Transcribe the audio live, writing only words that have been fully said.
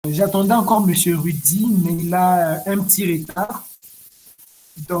J'attendais encore M. Rudy, mais il a un petit retard.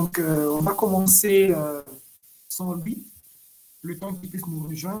 Donc, on va commencer sans lui, le temps qu'il puisse nous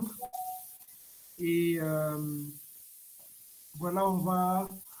rejoindre. Et voilà, on va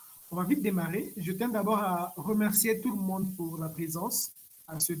vite démarrer. Je tiens d'abord à remercier tout le monde pour la présence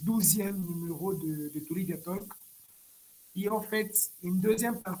à ce 12e numéro de Touliga Talk, qui est en fait une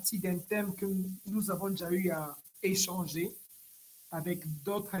deuxième partie d'un thème que nous avons déjà eu à échanger avec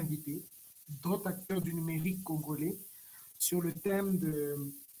d'autres invités, d'autres acteurs du numérique congolais, sur le thème de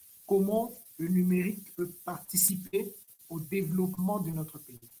comment le numérique peut participer au développement de notre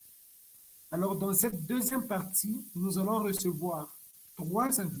pays. Alors, dans cette deuxième partie, nous allons recevoir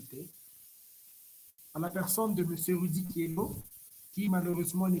 3 invités, à la personne de M. Rudy Kielo, qui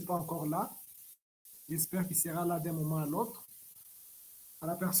malheureusement n'est pas encore là. J'espère qu'il sera là d'un moment à l'autre. À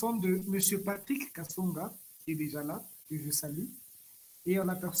la personne de M. Patrick Kasonga, qui est déjà là, que je salue. Et à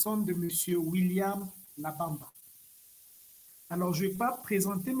la personne de M. William Labamba. Alors, je ne vais pas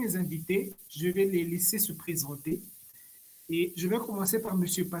présenter mes invités, je vais les laisser se présenter. Et je vais commencer par M.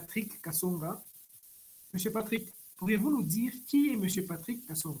 Patrick Kasonga. M. Patrick, pourriez-vous nous dire qui est M. Patrick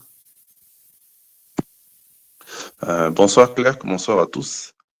Kasonga? Bonsoir Claire, bonsoir à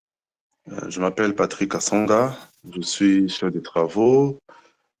tous. Je m'appelle Patrick Kasonga, je suis chef de travaux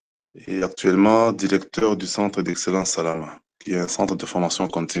et actuellement directeur du Centre d'Excellence Salama, qui est un centre de formation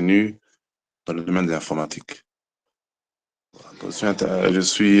continue dans le domaine de l'informatique. Je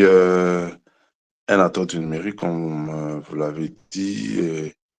suis un acteur du numérique, comme vous l'avez dit,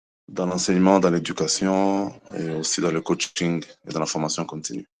 dans l'enseignement, dans l'éducation et aussi dans le coaching et dans la formation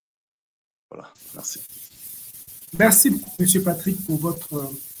continue. Voilà, merci. Merci, M. Patrick, pour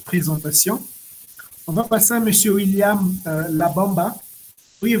votre présentation. On va passer à M. William Labamba.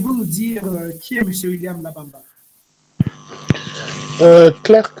 Pourriez-vous nous dire qui est M. William Labamba?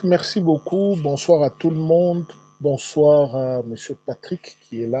 Claire, merci beaucoup. Bonsoir à tout le monde. Bonsoir à M. Patrick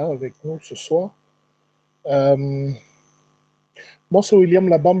qui est là avec nous ce soir. Moi, c'est William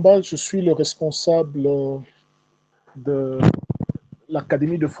Labamba. Je suis le responsable de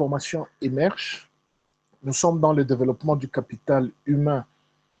l'Académie de formation Émerge. Nous sommes dans le développement du capital humain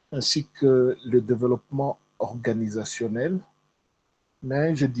ainsi que le développement organisationnel.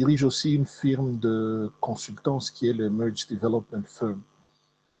 Mais je dirige aussi une firme de consultance qui est le Merge Development Firm.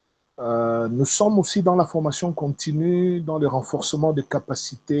 Nous sommes aussi dans la formation continue, dans le renforcement des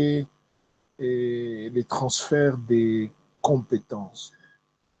capacités et les transferts des compétences.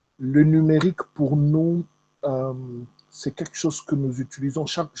 Le numérique, pour nous, c'est quelque chose que nous utilisons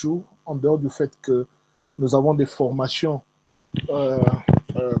chaque jour, en dehors du fait que nous avons des formations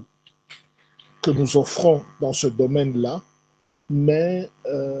que nous offrons dans ce domaine-là, mais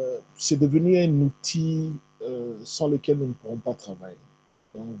c'est devenu un outil sans lequel nous ne pourrons pas travailler.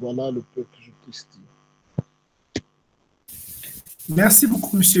 Donc voilà le peu que je puisse dire. Merci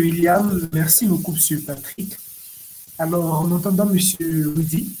beaucoup, M. William. Merci beaucoup, M. Patrick. Alors, en entendant M.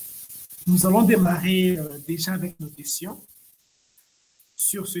 Rudy, nous allons démarrer déjà avec nos questions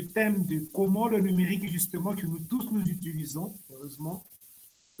sur ce thème de comment le numérique, justement, que nous tous nous utilisons, heureusement,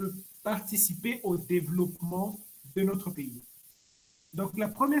 peut participer au développement de notre pays. Donc, la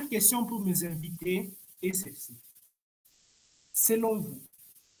première question pour mes invités est celle-ci. Selon vous,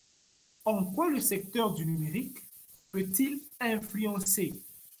 en quoi le secteur du numérique peut-il influencer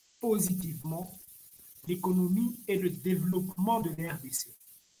positivement l'économie et le développement de la RDC?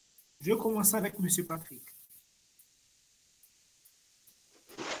 Je vais commencer avec M. Patrick.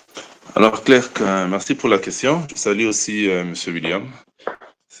 Alors Claire, merci pour la question. Je salue aussi M. William.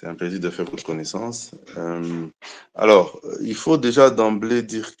 C'est un plaisir de faire votre connaissance. Alors, il faut déjà d'emblée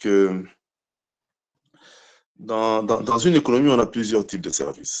dire que dans une économie, on a plusieurs types de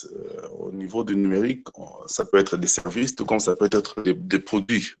services. Au niveau du numérique, ça peut être des services, tout comme ça peut être des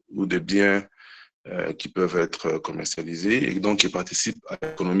produits ou des biens qui peuvent être commercialisés et donc qui participent à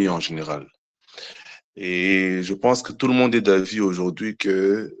l'économie en général. Et je pense que tout le monde est d'avis aujourd'hui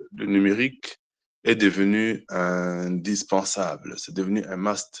que le numérique est devenu indispensable, c'est devenu un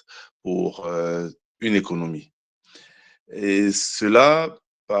must pour une économie. Et cela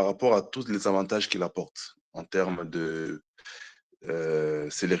par rapport à tous les avantages qu'il apporte en termes de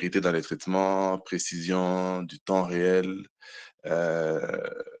célérité dans les traitements, précision, du temps réel,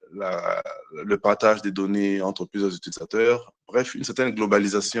 le partage des données entre plusieurs utilisateurs, bref, une certaine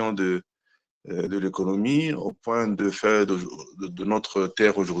globalisation de l'économie au point de faire de notre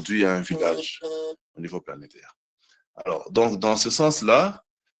Terre aujourd'hui un village au niveau planétaire. Alors, donc, dans ce sens-là,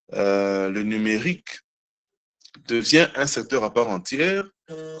 le numérique devient un secteur à part entière,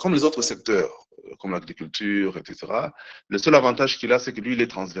 comme les autres secteurs. comme l'agriculture, etc. Le seul avantage qu'il a, c'est que lui, il est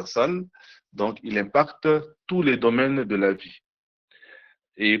transversal, donc il impacte tous les domaines de la vie.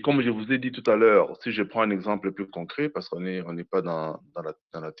 Et comme je vous ai dit tout à l'heure, si je prends un exemple plus concret, parce qu'on n'est pas dans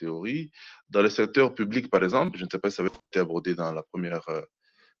la théorie, dans le secteur public, par exemple, je ne sais pas si ça avait été abordé dans la première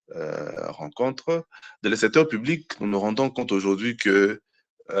rencontre, dans le secteur public, nous nous rendons compte aujourd'hui que,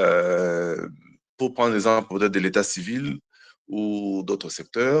 pour prendre l'exemple peut-être de l'état civil ou d'autres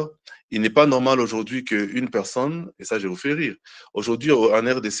secteurs, il n'est pas normal aujourd'hui qu'une personne, et ça je vous fais rire, aujourd'hui en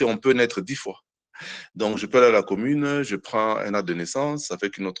RDC, on peut naître 10 fois. Donc, je peux aller à la commune, je prends un acte de naissance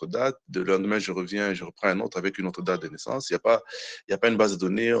avec une autre date. Le lendemain, je reviens, je reprends un autre avec une autre date de naissance. Il n'y a pas une base de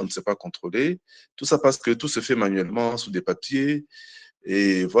données, on ne sait pas contrôler. Tout ça parce que tout se fait manuellement sous des papiers.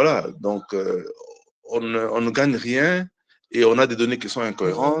 Et voilà, donc on ne gagne rien et on a des données qui sont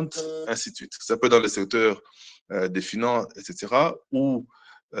incohérentes, ainsi de suite. Ça peut être dans le secteur des finances, etc., où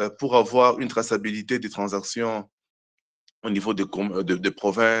pour avoir une traçabilité des transactions au niveau des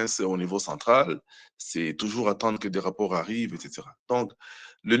provinces, au niveau central, c'est toujours attendre que des rapports arrivent, etc. Donc,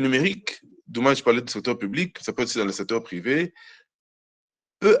 le numérique, du moins je parlais du secteur public, ça peut être aussi dans le secteur privé,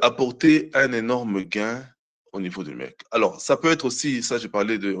 peut apporter un énorme gain au niveau du numérique. Alors, ça peut être aussi, ça j'ai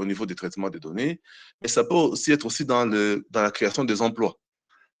parlé au niveau des traitements des données, mais ça peut aussi être aussi dans la création des emplois.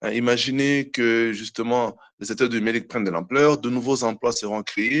 Imaginez que justement, le secteur du numérique prenne de l'ampleur, de nouveaux emplois seront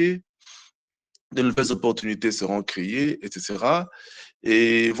créés, de nouvelles opportunités seront créées, etc.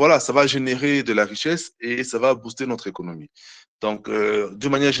 Et voilà, ça va générer de la richesse et ça va booster notre économie. Donc, de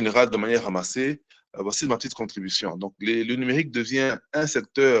manière générale, de manière ramassée, voici ma petite contribution. Donc, le numérique devient un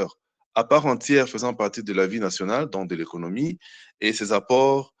secteur à part entière faisant partie de la vie nationale, donc de l'économie, et ses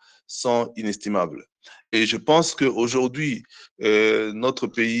apports sont inestimables. Et je pense qu'aujourd'hui, notre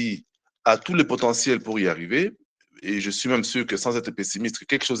pays a tout le potentiel pour y arriver. Et je suis même sûr que sans être pessimiste,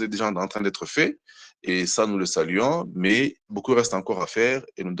 quelque chose est déjà en train d'être fait. Et ça, nous le saluons. Mais beaucoup reste encore à faire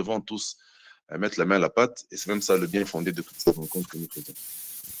et nous devons tous mettre la main à la pâte. Et c'est même ça le bien fondé de toutes ces rencontres que nous faisons.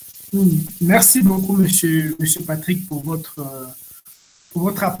 Merci beaucoup, monsieur Patrick, pour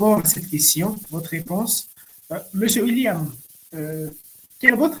votre apport à cette question, votre réponse. Monsieur William,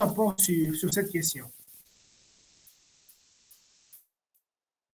 quel est votre rapport sur cette question?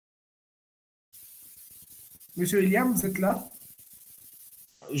 Monsieur William, vous êtes là?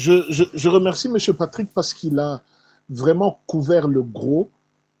 Je remercie monsieur Patrick parce qu'il a vraiment couvert le gros.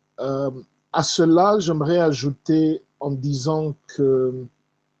 À cela, j'aimerais ajouter en disant que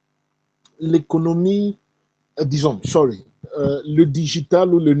l'économie, le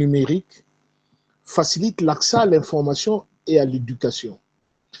digital ou le numérique facilite l'accès à l'information et à l'éducation,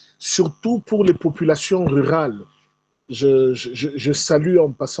 surtout pour les populations rurales. Je salue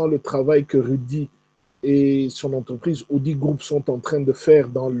en passant le travail que Rudy et son entreprise Audi Group sont en train de faire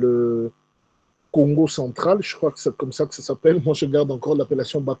dans le Congo central, je crois que c'est comme ça que ça s'appelle, moi je garde encore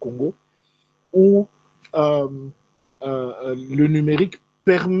l'appellation Bas-Congo, où le numérique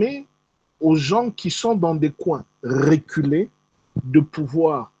permet aux gens qui sont dans des coins reculés de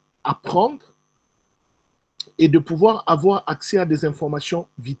pouvoir apprendre et de pouvoir avoir accès à des informations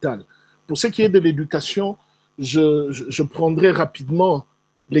vitales. Pour ce qui est de l'éducation, je prendrai rapidement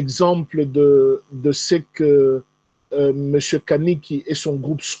l'exemple de ce que M. Kaniki et son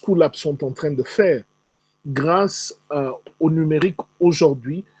groupe School App sont en train de faire. Grâce au numérique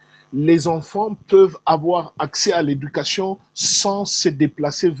aujourd'hui, les enfants peuvent avoir accès à l'éducation sans se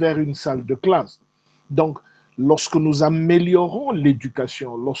déplacer vers une salle de classe. Donc, lorsque nous améliorons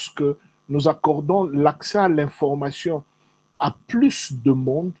l'éducation, lorsque nous accordons l'accès à l'information à plus de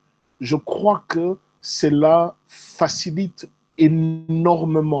monde, je crois que cela facilite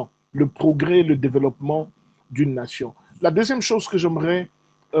énormément le progrès et le développement d'une nation. La deuxième chose que j'aimerais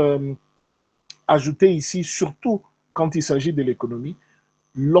ajouter ici, surtout quand il s'agit de l'économie,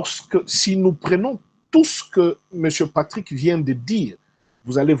 si nous prenons tout ce que M. Patrick vient de dire,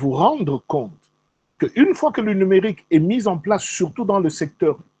 vous allez vous rendre compte qu'une fois que le numérique est mis en place, surtout dans le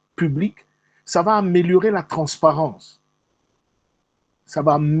secteur public, ça va améliorer la transparence. Ça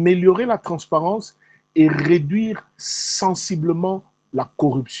va améliorer la transparence et réduire sensiblement la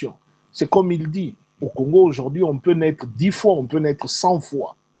corruption. C'est comme il dit, au Congo aujourd'hui, on peut naître 10 fois, on peut naître 100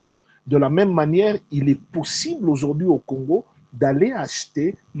 fois. De la même manière, il est possible aujourd'hui au Congo d'aller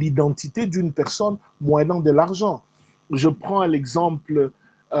acheter l'identité d'une personne moyennant de l'argent. Je prends à l'exemple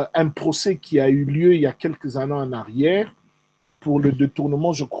un procès qui a eu lieu il y a quelques années en arrière pour le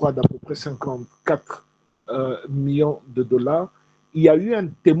détournement, je crois, d'à peu près 54 millions de dollars. Il y a eu un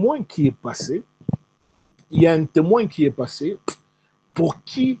témoin qui est passé. Il y a un témoin qui est passé pour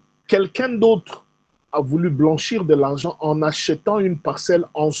qui quelqu'un d'autre a voulu blanchir de l'argent en achetant une parcelle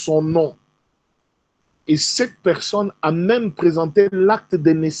en son nom. et cette personne a même présenté l'acte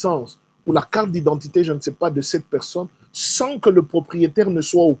de naissance ou la carte d'identité, je ne sais pas, de cette personne, sans que le propriétaire ne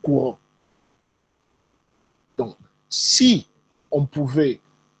soit au courant. Donc, si on pouvait,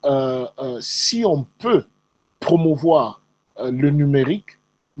 si on peut promouvoir le numérique,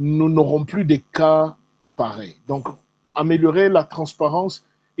 nous n'aurons plus des cas pareils. Donc, améliorer la transparence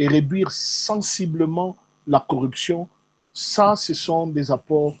et réduire sensiblement la corruption, ça, ce sont des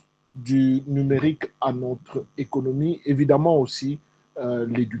apports du numérique à notre économie, évidemment aussi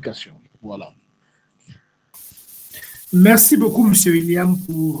l'éducation. Voilà. Merci beaucoup, M. William,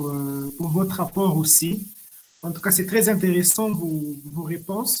 pour votre rapport aussi. En tout cas, c'est très intéressant vos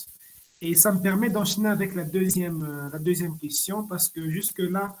réponses. Et ça me permet d'enchaîner avec la deuxième question, parce que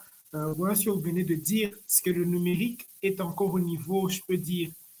jusque-là, voilà ce que vous venez de dire, c'est que le numérique est encore au niveau, je peux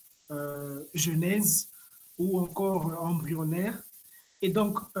dire, genèse ou encore embryonnaire. Et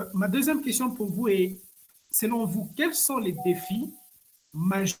donc, ma deuxième question pour vous est, selon vous, quels sont les défis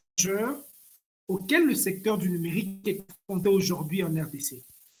majeurs auxquels le secteur du numérique est confronté aujourd'hui en RDC?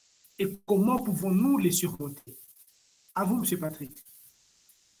 Et comment pouvons-nous les surmonter? À vous, M. Patrick.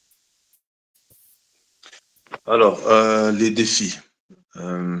 Alors, les défis.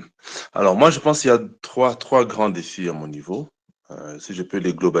 Alors, moi, je pense qu'il y a trois grands défis à mon niveau, si je peux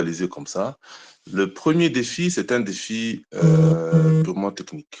les globaliser comme ça. Le premier défi, c'est un défi purement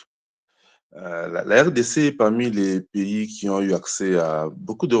technique. La RDC est parmi les pays qui ont eu accès à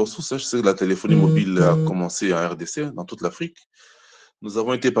beaucoup de ressources. Je sais que la téléphonie mobile a commencé en RDC, dans toute l'Afrique. Nous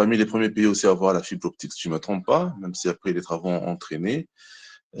avons été parmi les premiers pays aussi à avoir la fibre optique, si je ne me trompe pas, même si après les travaux ont entraîné.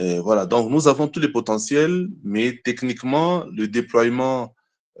 Et voilà, donc nous avons tous les potentiels, mais techniquement, le déploiement,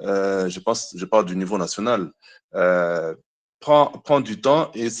 je parle du niveau national, prend du temps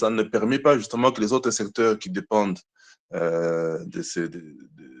et ça ne permet pas justement que les autres secteurs qui dépendent de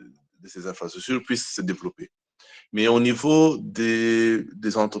ces infrastructures puissent se développer. Mais au niveau des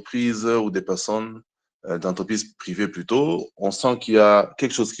entreprises ou des personnes, d'entreprises privées plutôt, on sent qu'il y a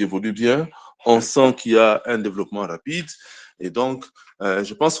quelque chose qui évolue bien, on sent qu'il y a un développement rapide. Et donc,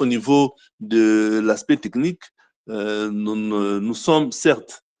 je pense au niveau de l'aspect technique, nous sommes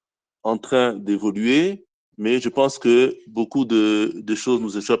certes en train d'évoluer, mais je pense que beaucoup de choses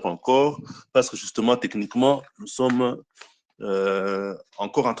nous échappent encore parce que justement, techniquement, nous sommes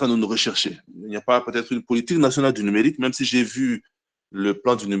encore en train de nous rechercher. Il n'y a pas peut-être une politique nationale du numérique, même si j'ai vu le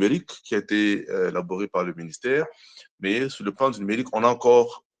plan du numérique qui a été élaboré par le ministère, mais sur le plan du numérique, on a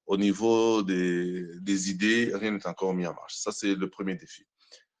encore, au niveau des idées, rien n'est encore mis en marche. Ça, c'est le premier défi.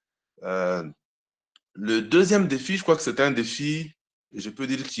 Le deuxième défi, je crois que c'est un défi, je peux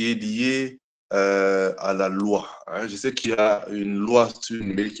dire, qui est lié à la loi. Je sais qu'il y a une loi sur le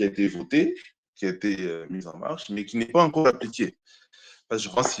numérique qui a été votée, qui a été mise en marche, mais qui n'est pas encore appliquée. Parce que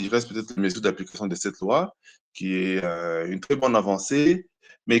je pense qu'il reste peut-être une mesure d'application de cette loi, qui est une très bonne avancée,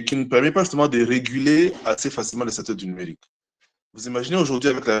 mais qui ne permet pas justement de réguler assez facilement le secteur du numérique. Vous imaginez aujourd'hui,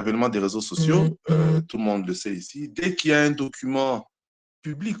 avec l'avènement des réseaux sociaux, tout le monde le sait ici, dès qu'il y a un document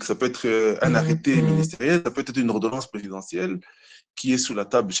public, ça peut être un arrêté ministériel, ça peut être une ordonnance présidentielle qui est sur la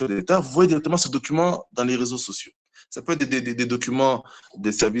table du chef de l'État, vous voyez directement ce document dans les réseaux sociaux. Ça peut être des documents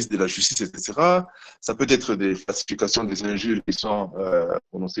des services de la justice, etc. Ça peut être des classifications des injures qui sont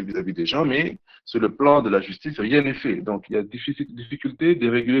prononcées vis-à-vis des gens, mais sur le plan de la justice, rien n'est fait. Donc, il y a difficulté de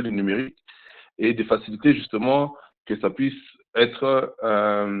réguler le numérique et de faciliter justement que ça puisse être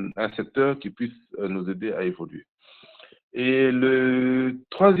un secteur qui puisse nous aider à évoluer. Et le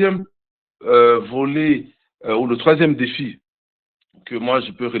troisième volet, ou le troisième défi que moi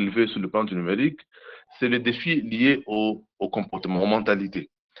je peux relever sur le plan du numérique, c'est le défi lié au comportement, aux mentalités.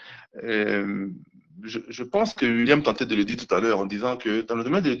 Je pense que William tentait de le dire tout à l'heure en disant que dans le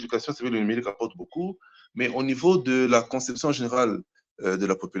domaine de l'éducation, c'est vrai, le numérique apporte beaucoup, mais au niveau de la conception générale de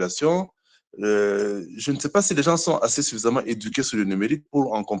la population, je ne sais pas si les gens sont assez suffisamment éduqués sur le numérique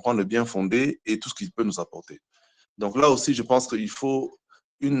pour en comprendre le bien fondé et tout ce qu'il peut nous apporter. Donc là aussi, je pense qu'il faut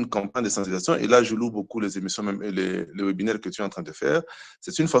une campagne de sensibilisation. Et là, je loue beaucoup les émissions, même les webinaires que tu es en train de faire.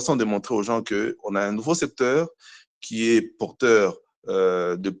 C'est une façon de montrer aux gens qu'on a un nouveau secteur qui est porteur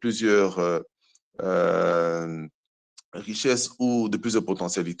de plusieurs richesses ou de plusieurs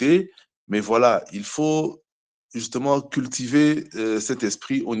potentialités. Mais voilà, il faut justement cultiver cet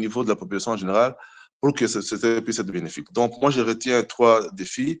esprit au niveau de la population en général pour que ce secteur puisse être bénéfique. Donc, moi, je retiens 3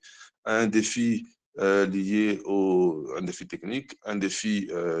 défis. Un défi lié un défi technique, un défi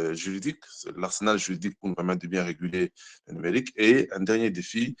juridique, l'arsenal juridique pour nous permettre de bien réguler le numérique, et un dernier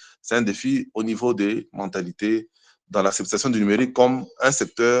défi, c'est un défi au niveau des mentalités dans l'acceptation du numérique comme un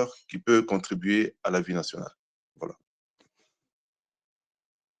secteur qui peut contribuer à la vie nationale. Voilà.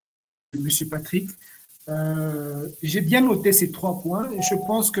 Monsieur Patrick, J'ai bien noté ces 3 points et je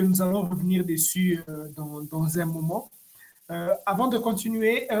pense que nous allons revenir dessus dans un moment. Avant de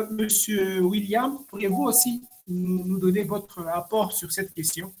continuer, Monsieur William, pourriez-vous aussi nous donner votre apport sur cette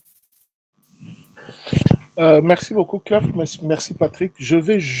question? Merci beaucoup, Claire. Merci, Patrick. Je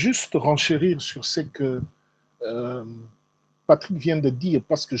vais juste renchérir sur ce que Patrick vient de dire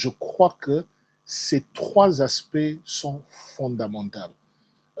parce que je crois que ces 3 aspects sont fondamentaux.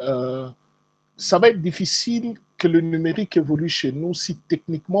 Ça va être difficile que le numérique évolue chez nous si,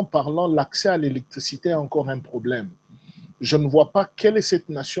 techniquement parlant, l'accès à l'électricité est encore un problème. Je ne vois pas quelle est cette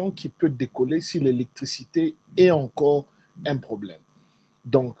nation qui peut décoller si l'électricité est encore un problème.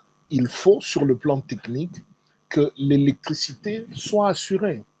 Donc, il faut, sur le plan technique, que l'électricité soit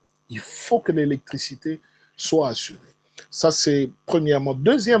assurée. Il faut que l'électricité soit assurée. Ça, c'est premièrement.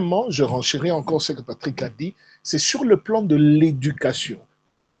 Deuxièmement, je renchéris encore ce que Patrick a dit, c'est sur le plan de l'éducation.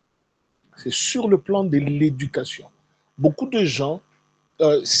 C'est sur le plan de l'éducation. Beaucoup de gens,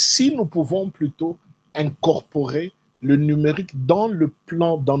 si nous pouvons plutôt incorporer le numérique dans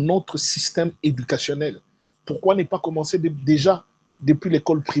notre système éducationnel, pourquoi ne pas commencer déjà depuis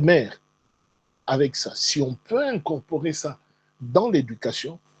l'école primaire avec ça? Si on peut incorporer ça dans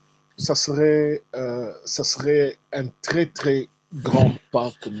l'éducation, ça serait un très, très grand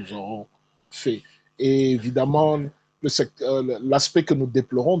pas que nous aurons fait. Et évidemment, l'aspect que nous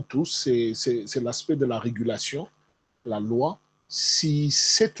déplorons tous, c'est l'aspect de la régulation, la loi. Si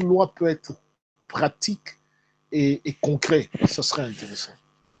cette loi peut être pratique et concrète, ça serait intéressant.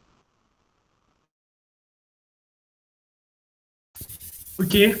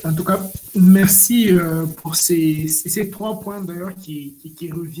 Ok, en tout cas, merci pour ces 3 points d'ailleurs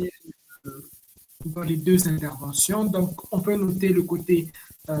qui reviennent dans les 2 interventions. Donc, on peut noter le côté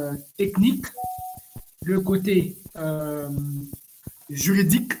technique, le côté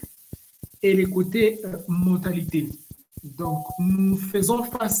juridique et le côté mentalité. Donc, nous faisons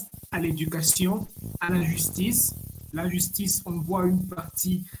face à l'éducation, à la justice. La justice, on voit une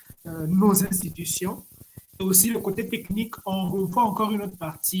partie nos institutions. Et aussi le côté technique, on revoit encore une autre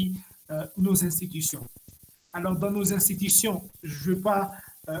partie nos institutions. Alors, dans nos institutions, je ne vais pas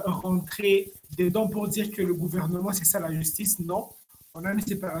rentrer dedans pour dire que le gouvernement, c'est ça la justice. Non, on a une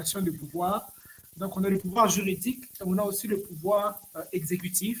séparation de pouvoirs. Donc, on a le pouvoir juridique, on a aussi le pouvoir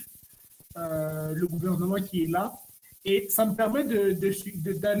exécutif, le gouvernement qui est là. Et ça me permet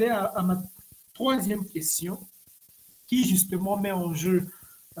d'aller à ma 3e question, qui justement met en jeu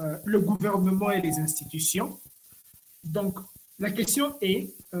le gouvernement et les institutions. Donc, la question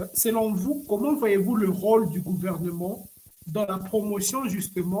est, selon vous, comment voyez-vous le rôle du gouvernement dans la promotion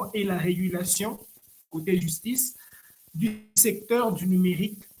justement et la régulation, côté justice, du secteur du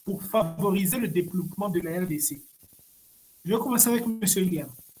numérique pour favoriser le développement de la RDC? Je vais commencer avec M. William.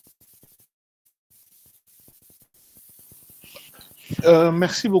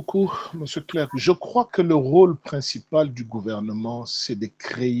 Merci beaucoup, M. Clerc. Je crois que le rôle principal du gouvernement, c'est de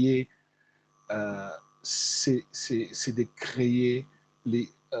créer,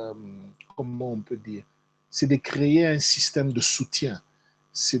 comment on peut dire, c'est de créer un système de soutien.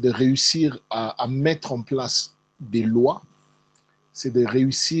 C'est de réussir à mettre en place des lois. C'est de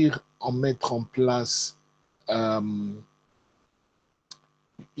réussir à mettre en place, il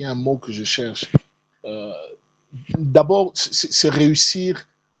y a un mot que je cherche, d'abord, c'est réussir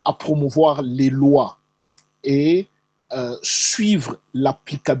à promouvoir les lois et suivre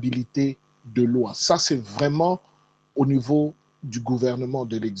l'applicabilité de lois. Ça, c'est vraiment au niveau du gouvernement,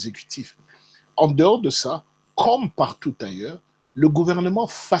 de l'exécutif. En dehors de ça, comme partout ailleurs, le gouvernement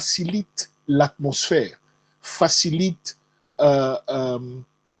facilite l'atmosphère, facilite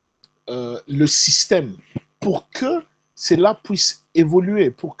le système pour que cela puisse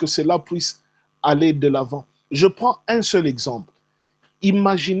évoluer, pour que cela puisse aller de l'avant. Je prends un seul exemple.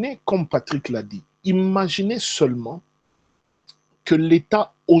 Imaginez, comme Patrick l'a dit, imaginez seulement que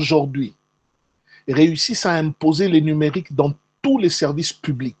l'État aujourd'hui réussisse à imposer les numériques dans tous les services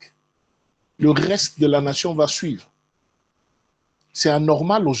publics. Le reste de la nation va suivre. C'est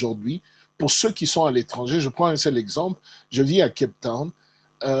anormal aujourd'hui. Pour ceux qui sont à l'étranger, je prends un seul exemple. Je vis à Cape Town.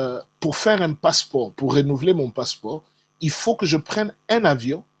 Pour faire un passeport, pour renouveler mon passeport, il faut que je prenne un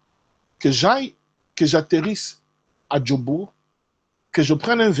avion, que j'atterrisse à Djobour, que je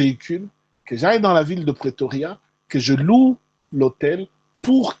prenne un véhicule, que j'aille dans la ville de Pretoria, que je loue l'hôtel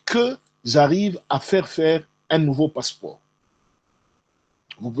pour que j'arrive à faire un nouveau passeport.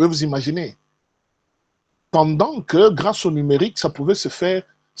 Vous pouvez vous imaginer. Pendant que, grâce au numérique, ça pouvait se faire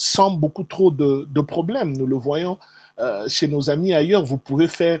sans beaucoup trop de problèmes. Nous le voyons chez nos amis ailleurs. Vous pouvez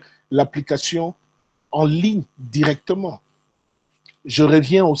faire l'application en ligne directement. Je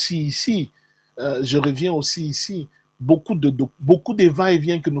reviens aussi ici. je reviens aussi ici, beaucoup des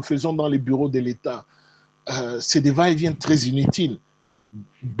va-et-vient que nous faisons dans les bureaux de l'État, c'est des va-et-vient très inutiles.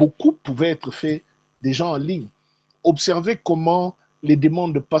 Beaucoup pouvaient être faits déjà en ligne. Observez comment les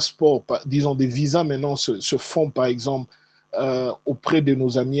demandes de passeport, disons des visas maintenant se font par exemple auprès de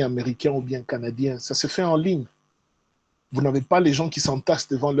nos amis américains ou bien canadiens. Ça se fait en ligne. Vous n'avez pas les gens qui s'entassent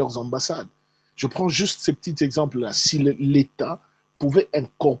devant leurs ambassades. Je prends juste ces petits exemples-là. Si l'État pouvait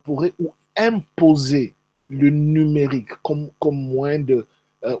incorporer ou imposer le numérique comme moyen de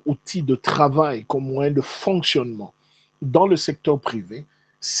outil de travail, comme moyen de fonctionnement dans le secteur privé,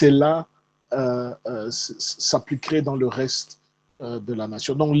 cela s'appliquerait dans le reste de la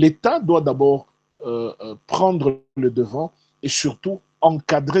nation. Donc l'État doit d'abord prendre le devant et surtout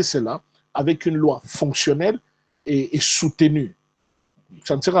encadrer cela avec une loi fonctionnelle et soutenue.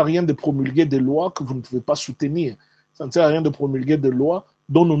 Ça ne sert à rien de promulguer des lois que vous ne pouvez pas soutenir. Ça ne sert à rien de promulguer des lois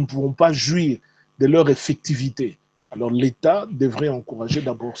dont nous ne pouvons pas jouir de leur effectivité. Alors l'État devrait encourager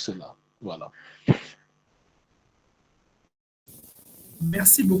d'abord cela. Voilà.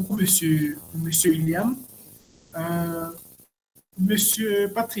 Merci beaucoup, monsieur William.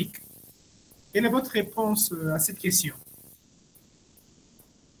 Monsieur Patrick, quelle est votre réponse à cette question?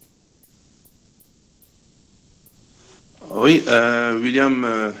 Oui,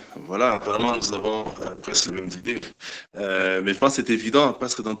 William, voilà, apparemment nous avons presque les mêmes idées. Mais je pense que c'est évident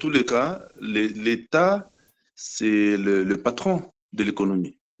parce que dans tous les cas, l'État, c'est le patron de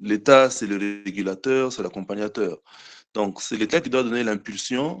l'économie. L'État, c'est le régulateur, c'est l'accompagnateur. Donc, c'est l'État qui doit donner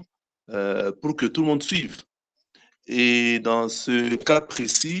l'impulsion pour que tout le monde suive. Et dans ce cas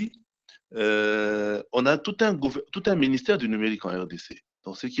précis, on a tout un ministère du numérique en RDC.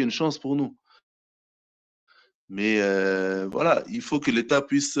 Donc, c'est qui est une chance pour nous. Mais voilà, il faut que l'État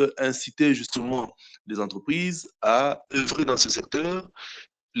puisse inciter justement les entreprises à œuvrer dans ce secteur.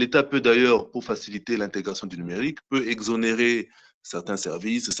 L'État peut d'ailleurs, pour faciliter l'intégration du numérique, peut exonérer certains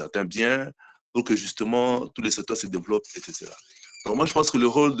services, certains biens, pour que justement tous les secteurs se développent, etc. Donc moi, je pense que le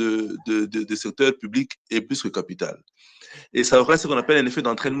rôle des secteurs publics est plus que capital. Et ça aurait ce qu'on appelle un effet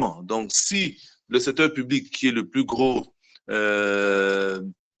d'entraînement. Donc si le secteur public, qui est le plus gros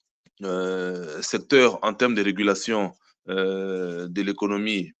secteur en termes de régulation de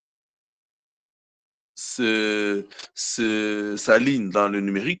l'économie s'aligne dans le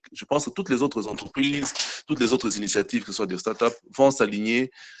numérique, je pense que toutes les autres entreprises, toutes les autres initiatives, que ce soit des startups, vont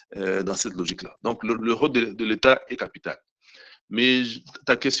s'aligner dans cette logique-là. Donc, le rôle de l'État est capital. Mais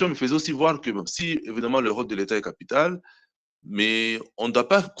ta question me faisait aussi voir que si, évidemment, le rôle de l'État est capital, mais on ne doit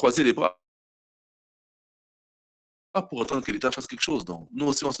pas croiser les bras pour attendre que l'État fasse quelque chose. Donc, nous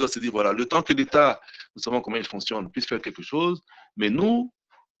aussi, on doit se dire, voilà, le temps que l'État, nous savons comment il fonctionne, puisse faire quelque chose, mais nous,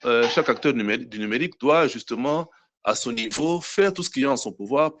 chaque acteur du numérique doit justement, à son niveau, faire tout ce qu'il y a en son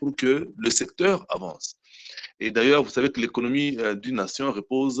pouvoir pour que le secteur avance. Et d'ailleurs, vous savez que l'économie d'une nation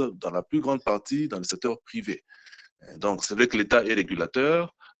repose dans la plus grande partie dans le secteur privé. Donc, c'est vrai que l'État est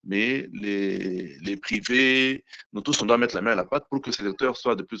régulateur, mais les privés, nous tous, on doit mettre la main à la pâte pour que ce secteur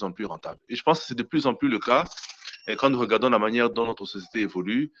soit de plus en plus rentable. Et je pense que c'est de plus en plus le cas. Et quand nous regardons la manière dont notre société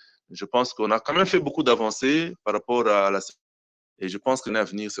évolue, je pense qu'on a quand même fait beaucoup d'avancées par rapport à la... Et je pense que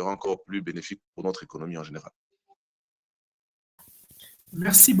l'avenir sera encore plus bénéfique pour notre économie en général.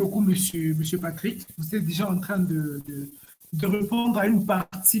 Merci beaucoup, monsieur Patrick. Vous êtes déjà en train de répondre à une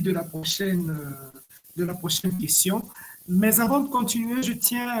partie de la prochaine question. Mais avant de continuer, je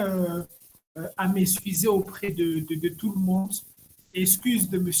tiens à m'excuser auprès de tout le monde. Excuse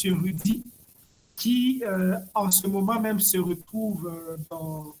de monsieur Rudy, qui en ce moment même se retrouve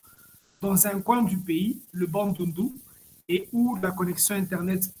dans un coin du pays, le Bandundu, et où la connexion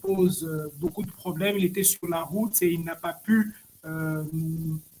Internet pose beaucoup de problèmes. Il était sur la route et il n'a pas pu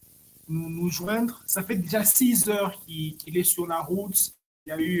nous joindre. Ça fait déjà 6 heures qu'il est sur la route. Il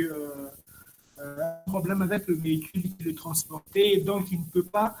y a eu un problème avec le véhicule qui le transportait, donc il ne peut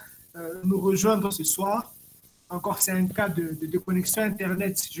pas nous rejoindre ce soir. Encore, c'est un cas de connexion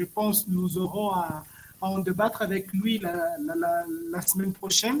Internet. Je pense que nous aurons à en débattre avec lui la semaine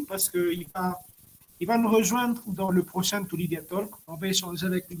prochaine parce qu'il va nous rejoindre dans le prochain Toulidia Talk. On va échanger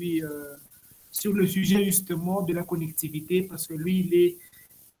avec lui sur le sujet justement de la connectivité parce que lui, il est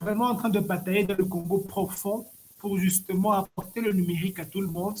vraiment en train de batailler dans le Congo profond pour justement apporter le numérique à tout le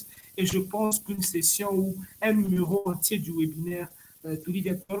monde. Et je pense qu'une session ou un numéro entier du webinaire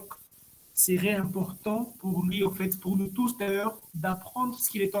Toulidia Talk serait important pour lui, en fait, pour nous tous d'ailleurs, d'apprendre ce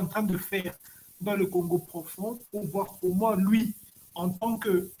qu'il est en train de faire dans le Congo profond pour voir comment lui, en tant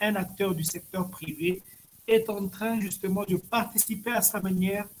qu'un acteur du secteur privé, est en train justement de participer à sa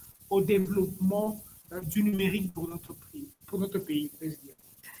manière au développement du numérique pour notre pays.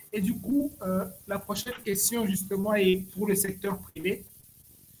 Et du coup, la prochaine question, justement, est pour le secteur privé.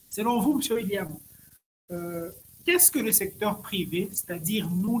 Selon vous, M. William, qu'est-ce que le secteur privé, c'est-à-dire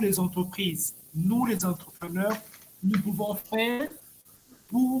nous les entreprises, nous les entrepreneurs, nous pouvons faire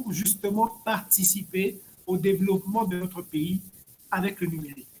pour justement participer au développement de notre pays avec le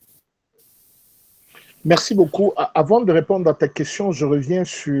numérique? Merci beaucoup. Avant de répondre à ta question, je reviens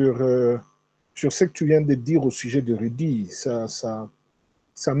sur ce que tu viens de dire au sujet de Rudy. Ça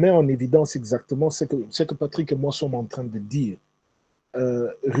met en évidence exactement ce que Patrick et moi sommes en train de dire.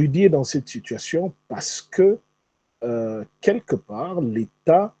 Rudy est dans cette situation parce que, quelque part,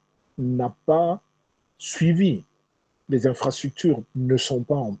 l'État n'a pas suivi. Les infrastructures ne sont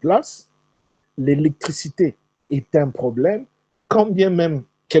pas en place. L'électricité est un problème, quand bien même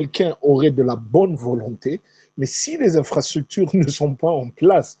quelqu'un aurait de la bonne volonté, mais si les infrastructures ne sont pas en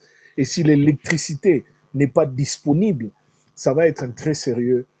place et si l'électricité n'est pas disponible, ça va être un très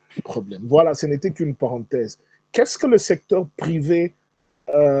sérieux problème. Voilà, ce n'était qu'une parenthèse. Qu'est-ce que le secteur privé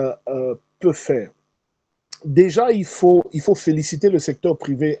peut faire? Déjà, il faut féliciter le secteur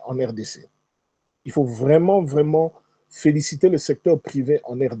privé en RDC. Il faut vraiment, vraiment féliciter le secteur privé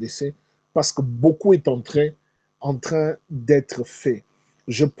en RDC parce que beaucoup est en train d'être fait.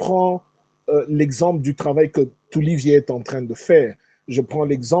 Je prends l'exemple du travail que Toulivier est en train de faire. Je prends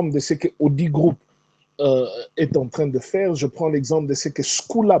l'exemple de ce que Audi Group est en train de faire. Je prends l'exemple de ce que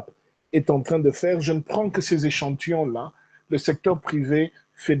Schoolab est en train de faire. Je ne prends que ces échantillons-là. Le secteur privé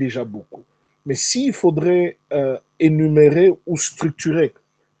fait déjà beaucoup. Mais s'il faudrait énumérer ou structurer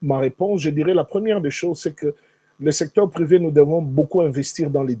ma réponse, je dirais la première des choses, c'est que le secteur privé, nous devons beaucoup investir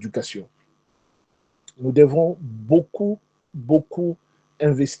dans l'éducation. Nous devons beaucoup, beaucoup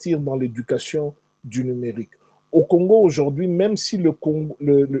investir dans l'éducation du numérique. Au Congo aujourd'hui, même si le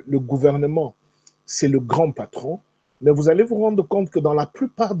gouvernement, c'est le grand patron, mais vous allez vous rendre compte que dans la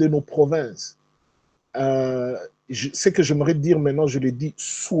plupart de nos provinces, ce que j'aimerais dire maintenant, je l'ai dit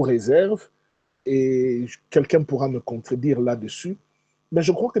sous réserve, et quelqu'un pourra me contredire là-dessus, mais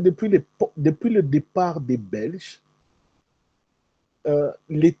je crois que depuis le départ des Belges,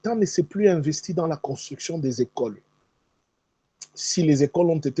 l'État ne s'est plus investi dans la construction des écoles. Si les écoles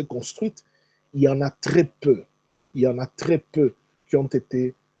ont été construites, il y en a très peu. Il y en a très peu qui ont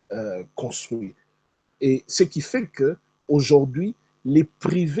été construits. Et ce qui fait qu'aujourd'hui, les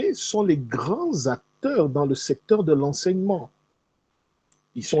privés sont les grands acteurs dans le secteur de l'enseignement.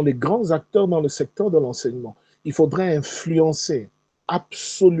 Ils sont les grands acteurs dans le secteur de l'enseignement. Il faudrait influencer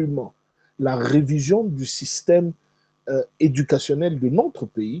absolument la révision du système éducationnel de notre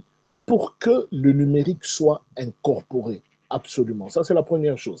pays pour que le numérique soit incorporé. Absolument. Ça, c'est la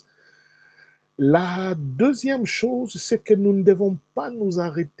première chose. La deuxième chose, c'est que nous ne devons pas nous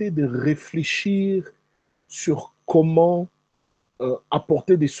arrêter de réfléchir sur comment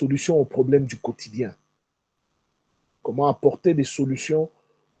apporter des solutions aux problèmes du quotidien. Comment apporter des solutions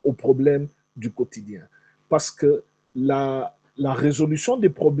aux problèmes du quotidien. Parce que la résolution des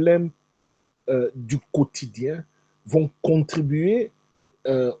problèmes du quotidien vont contribuer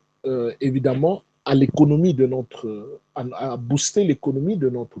évidemment à l'économie de à booster l'économie de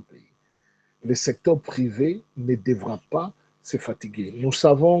notre pays. Le secteur privé ne devra pas se fatiguer. Nous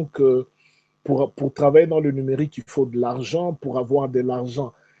savons que pour travailler dans le numérique, il faut de l'argent. Pour avoir de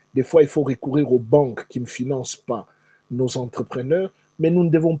l'argent, des fois, il faut recourir aux banques qui ne financent pas nos entrepreneurs, mais nous ne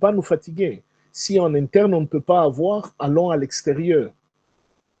devons pas nous fatiguer. Si en interne, on ne peut pas avoir, allons à l'extérieur.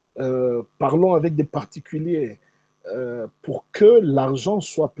 Parlons avec des particuliers pour que l'argent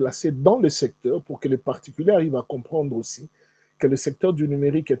soit placé dans le secteur, pour que les particuliers arrivent à comprendre aussi que le secteur du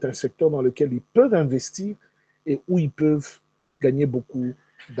numérique est un secteur dans lequel ils peuvent investir et où ils peuvent gagner beaucoup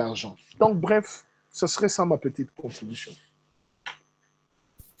d'argent. Donc, bref, ce serait ça ma petite contribution.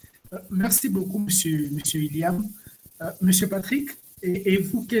 Merci beaucoup, monsieur William. Monsieur Patrick, et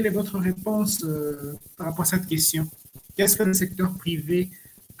vous, quelle est votre réponse par rapport à cette question? Qu'est-ce que le secteur privé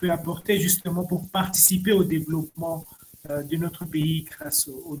peut apporter justement pour participer au développement de notre pays grâce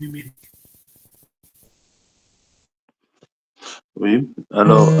au numérique? Oui,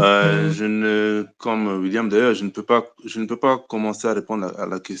 alors, comme William d'ailleurs, je ne peux pas commencer à répondre à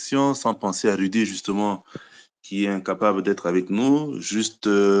la question sans penser à Rudy, justement, qui est incapable d'être avec nous, juste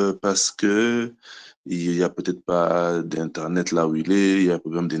parce que il n'y a peut-être pas d'Internet là où il est, il y a un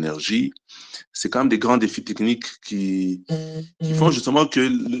problème d'énergie. C'est quand même des grands défis techniques qui font justement que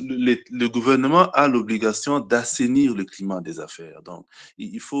le gouvernement a l'obligation d'assainir le climat des affaires. Donc,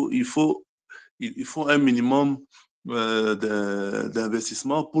 il faut un minimum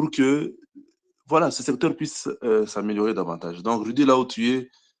d'investissement pour que voilà, ce secteur puisse s'améliorer davantage. Donc, Rudy, là où tu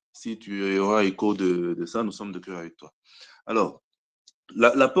es, si tu auras écho de ça, nous sommes de cœur avec toi. Alors,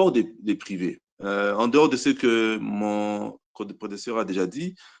 l'apport des privés. En dehors de ce que mon prédécesseur a déjà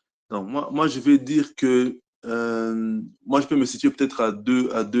dit, donc moi, je vais dire que moi, je peux me situer peut-être à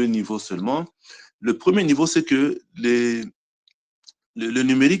deux niveaux seulement. Le premier niveau, c'est que le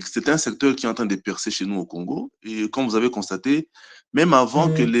numérique, c'est un secteur qui est en train de percer chez nous au Congo. Et comme vous avez constaté, même avant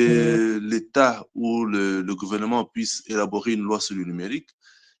que l'État ou le gouvernement puisse élaborer une loi sur le numérique,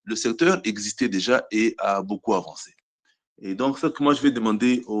 le secteur existait déjà et a beaucoup avancé. Et donc, ce que moi, je vais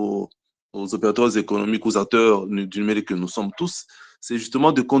demander aux opérateurs économiques, aux acteurs du numérique que nous sommes tous, c'est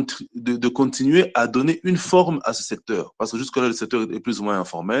justement de continuer à donner une forme à ce secteur. Parce que jusque-là, le secteur est plus ou moins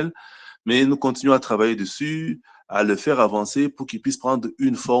informel, mais nous continuons à travailler dessus, à le faire avancer pour qu'il puisse prendre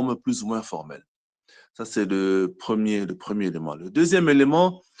une forme plus ou moins formelle. Ça, c'est le premier élément. Le deuxième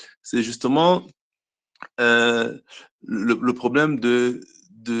élément, c'est justement le problème de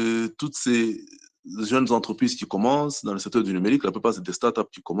toutes ces jeunes entreprises qui commencent dans le secteur du numérique. La plupart, c'est des startups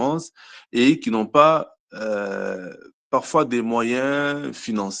qui commencent et qui n'ont pas parfois des moyens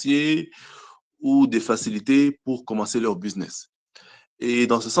financiers ou des facilités pour commencer leur business. Et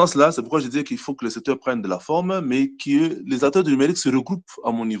dans ce sens-là, c'est pourquoi je disais qu'il faut que le secteur prenne de la forme, mais que les acteurs du numérique se regroupent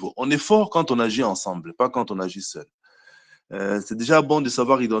à mon niveau. On est fort quand on agit ensemble, pas quand on agit seul. C'est déjà bon de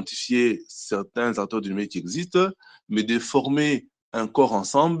savoir identifier certains acteurs du numérique qui existent, mais de former un corps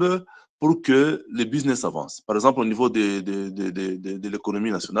ensemble pour que le business avance. Par exemple, au niveau de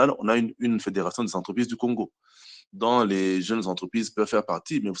l'économie nationale, on a une fédération des entreprises du Congo, dont les jeunes entreprises peuvent faire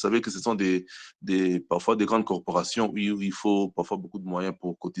partie, mais vous savez que ce sont parfois des grandes corporations où il faut parfois beaucoup de moyens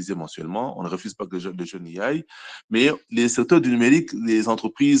pour cotiser mensuellement. On ne refuse pas que les jeunes y aillent, mais les secteurs du numérique, les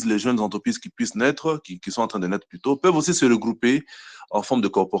entreprises, les jeunes entreprises qui puissent naître, qui sont en train de naître plutôt, peuvent aussi se regrouper en forme de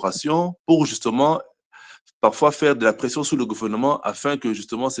corporation pour justement parfois faire de la pression sur le gouvernement afin que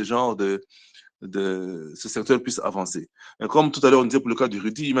justement ce secteur puisse avancer. Et comme tout à l'heure on disait pour le cas du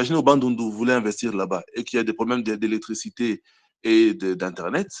Rudy, imaginez au Bandundu, vous voulez investir là-bas et qu'il y a des problèmes d'électricité et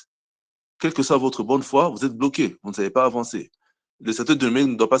d'Internet, quelle que soit votre bonne foi, vous êtes bloqué, vous ne savez pas avancer. Le secteur du numérique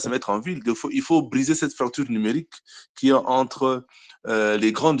ne doit pas se mettre en ville. Il faut briser cette fracture numérique qui est entre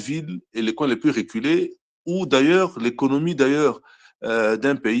les grandes villes et les coins les plus reculés, où d'ailleurs l'économie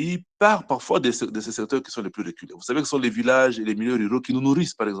d'un pays part parfois de ces secteurs qui sont les plus reculés. Vous savez que ce sont les villages et les milieux ruraux qui nous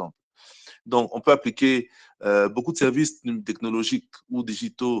nourrissent, par exemple. Donc, on peut appliquer beaucoup de services technologiques ou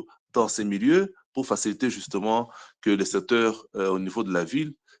digitaux dans ces milieux pour faciliter justement que les secteurs au niveau de la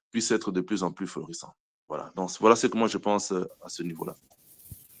ville puissent être de plus en plus florissants. Voilà, donc voilà ce que moi je pense à ce niveau-là.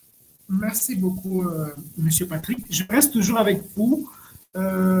 Merci beaucoup, Monsieur Patrick. Je reste toujours avec vous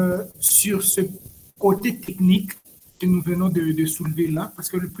sur ce côté technique que nous venons de soulever là, parce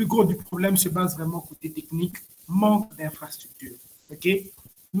que le plus gros du problème se base vraiment côté technique, manque d'infrastructures. OK?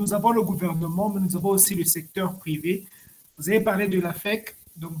 Nous avons le gouvernement, mais nous avons aussi le secteur privé. Vous avez parlé de la FEC,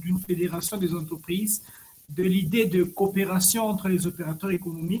 donc d'une fédération des entreprises, de l'idée de coopération entre les opérateurs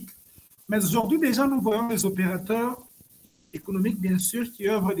économiques. Mais aujourd'hui, déjà, nous voyons les opérateurs économiques, bien sûr, qui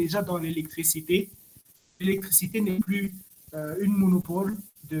œuvrent déjà dans l'électricité. L'électricité n'est plus une monopole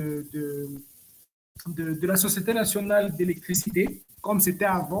de la Société nationale d'électricité, comme c'était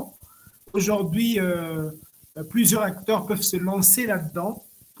avant. Aujourd'hui, plusieurs acteurs peuvent se lancer là-dedans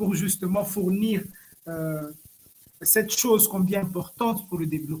pour justement fournir cette chose combien importante pour le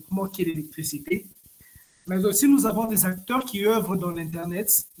développement qui est l'électricité. Mais aussi, nous avons des acteurs qui œuvrent dans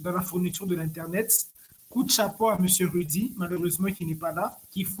l'Internet, dans la fourniture de l'Internet. Coup de chapeau à M. Rudy, malheureusement qui n'est pas là,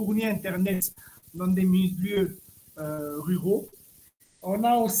 qui fournit Internet dans des milieux ruraux. On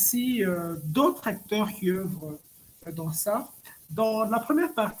a aussi d'autres acteurs qui œuvrent dans ça. Dans la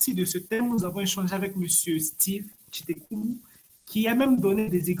première partie de ce thème, nous avons échangé avec M. Steve Chitekulu, qui a même donné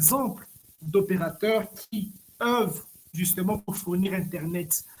des exemples d'opérateurs qui œuvrent justement pour fournir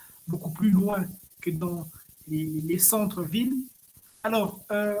Internet beaucoup plus loin que dans les centres-villes. Alors,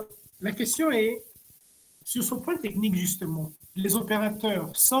 la question est, sur ce point technique justement, les opérateurs,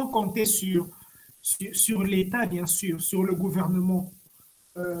 sans compter sur l'État bien sûr, sur le gouvernement,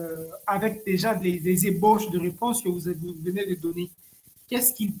 avec déjà des ébauches de réponses que vous venez de donner,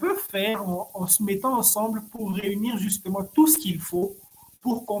 qu'est-ce qu'ils peuvent faire en se mettant ensemble pour réunir justement tout ce qu'il faut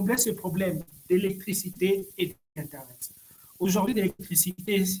pour combler ce problème d'électricité et d'Internet? Aujourd'hui,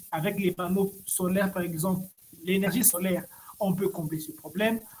 l'électricité, avec les panneaux solaires, par exemple, l'énergie solaire, on peut combler ce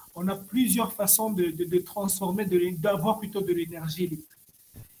problème. On a plusieurs façons de transformer, d'avoir plutôt de l'énergie électrique.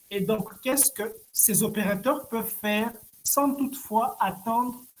 Et donc, qu'est-ce que ces opérateurs peuvent faire sans toutefois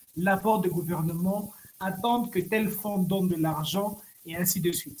attendre l'apport du gouvernement, attendre que tel fonds donne de l'argent et ainsi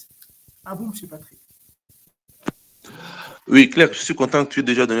de suite? À vous, M. Patrick. Oui, Claire, je suis content que tu aies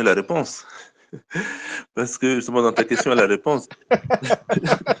déjà donné la réponse. Parce que justement, dans ta question, la réponse.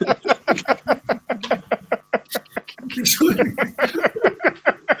 Je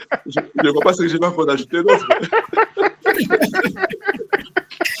ne vois pas ce que je vais encore ajouter d'autre.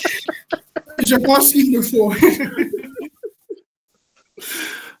 Je pense qu'il le faut.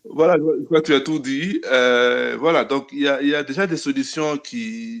 Voilà, je crois que tu as tout dit. Voilà, donc il y a déjà des solutions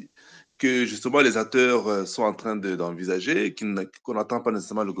que justement les acteurs sont en train d'envisager, qu'on n'attend pas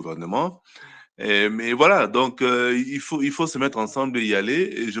nécessairement le gouvernement. Mais voilà, donc il faut se mettre ensemble et y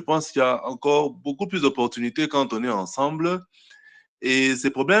aller. Et je pense qu'il y a encore beaucoup plus d'opportunités quand on est ensemble. Et ces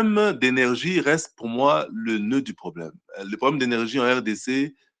problèmes d'énergie restent pour moi le nœud du problème. Le problème d'énergie en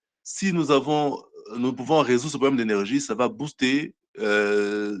RDC, si nous pouvons résoudre ce problème d'énergie, ça va booster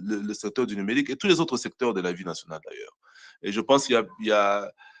le secteur du numérique et tous les autres secteurs de la vie nationale d'ailleurs. Et je pense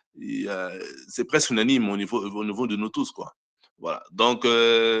c'est presque unanime au niveau de nous tous, quoi. Voilà. Donc,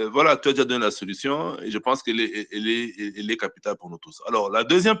 voilà, tu as déjà donné la solution et je pense qu'elle est capitale pour nous tous. Alors, la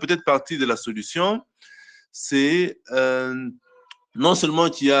deuxième peut-être partie de la solution, c'est non seulement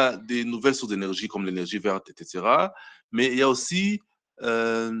qu'il y a des nouvelles sources d'énergie comme l'énergie verte, etc., mais il y a aussi,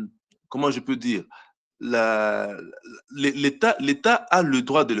 comment je peux dire, l'État a le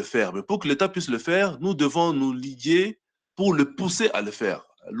droit de le faire, mais pour que l'État puisse le faire, nous devons nous lier pour le pousser à le faire,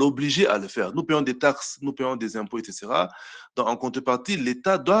 l'obliger à le faire. Nous payons des taxes, nous payons des impôts, etc. Donc, en contrepartie,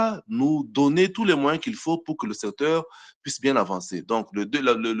 l'État doit nous donner tous les moyens qu'il faut pour que le secteur puisse bien avancer. Donc,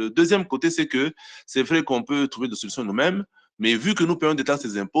 le deuxième côté, c'est que c'est vrai qu'on peut trouver des solutions nous-mêmes, mais vu que nous payons des taxes et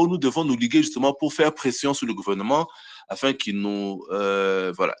des impôts, nous devons nous liguer justement pour faire pression sur le gouvernement afin qu'il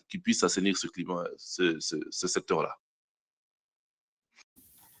puisse assainir ce climat, ce secteur-là.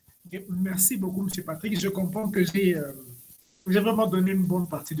 Merci beaucoup, M. Patrick. Je comprends que j'ai vraiment donné une bonne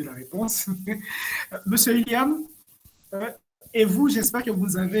partie de la réponse. Monsieur William, et vous, j'espère que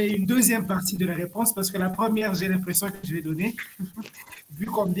vous avez une deuxième partie de la réponse parce que la première, j'ai l'impression que je l'ai donnée. Vu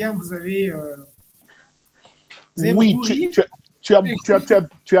combien vous avez... Oui, tu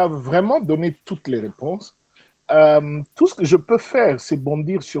as vraiment donné toutes les réponses. Tout ce que je peux faire, c'est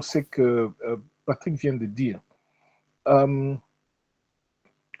bondir sur ce que Patrick vient de dire.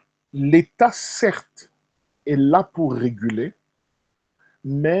 L'État, certes, est là pour réguler,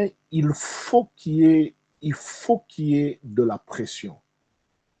 mais il faut qu'il y ait de la pression.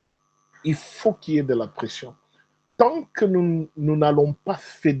 Il faut qu'il y ait de la pression. Tant que nous n'allons pas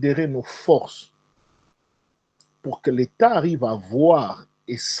fédérer nos forces pour que l'État arrive à voir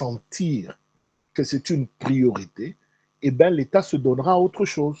et sentir que c'est une priorité, eh bien, l'État se donnera à autre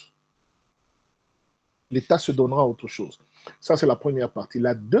chose. L'État se donnera à autre chose. Ça, c'est la première partie.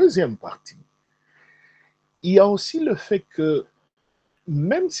 La deuxième partie, il y a aussi le fait que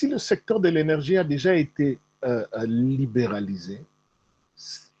même si le secteur de l'énergie a déjà été libéralisé,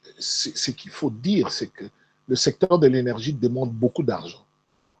 ce qu'il faut dire, c'est que le secteur de l'énergie demande beaucoup d'argent.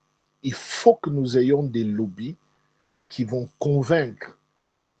 Il faut que nous ayons des lobbies qui vont convaincre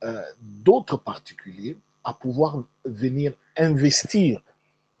d'autres particuliers à pouvoir venir investir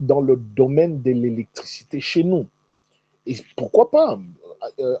dans le domaine de l'électricité chez nous. Et pourquoi pas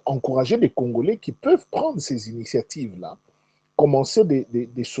encourager les Congolais qui peuvent prendre ces initiatives-là, commencer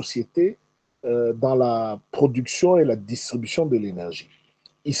des sociétés dans la production et la distribution de l'énergie.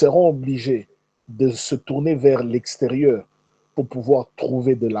 Ils seront obligés de se tourner vers l'extérieur pour pouvoir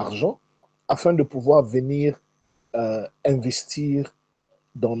trouver de l'argent afin de pouvoir venir investir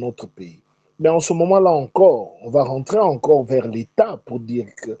dans notre pays. Mais en ce moment-là encore, on va rentrer encore vers l'État pour dire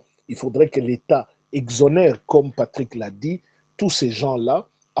qu'il faudrait que l'État exonère, comme Patrick l'a dit, tous ces gens-là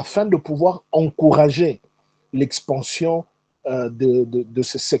afin de pouvoir encourager l'expansion de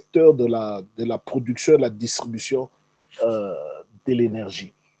ce secteur de la production et de la distribution de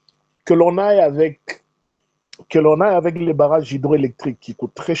l'énergie. Que l'on aille avec les barrages hydroélectriques qui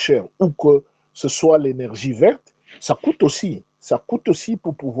coûtent très cher ou que ce soit l'énergie verte, ça coûte aussi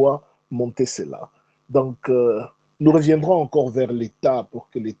pour pouvoir monter cela. Donc, nous reviendrons encore vers l'État pour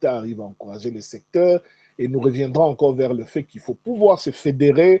que l'État arrive à encourager les secteurs et nous reviendrons encore vers le fait qu'il faut pouvoir se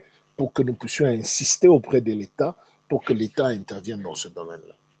fédérer pour que nous puissions insister auprès de l'État pour que l'État intervienne dans ce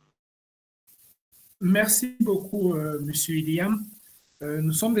domaine-là. Merci beaucoup, M. William.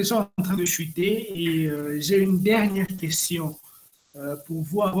 Nous sommes déjà en train de chuter et j'ai une dernière question pour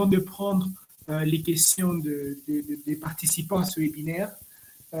vous avant de prendre les questions des participants à ce webinaire.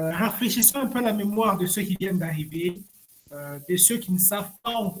 Rafraîchissons un peu la mémoire de ceux qui viennent d'arriver, de ceux qui ne savent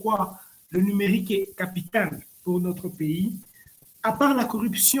pas en quoi le numérique est capital pour notre pays. À part la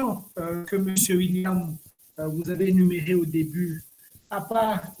corruption que M. William, vous avez énumérée au début, à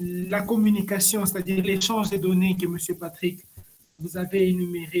part la communication, c'est-à-dire l'échange des données que M. Patrick, vous avez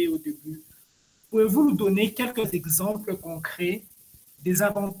énuméré au début, pouvez-vous nous donner quelques exemples concrets des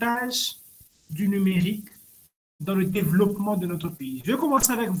avantages du numérique dans le développement de notre pays? Je vais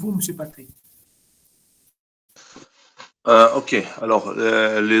commencer avec vous, M. Patrick. Ok, alors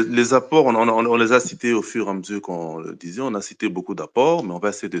les apports, on les a cités au fur et à mesure qu'on le disait. On a cité beaucoup d'apports, mais on va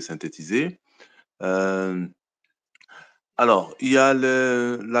essayer de synthétiser. Alors, il y a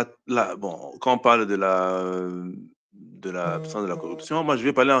bon, quand on parle de la puissance de la corruption, moi je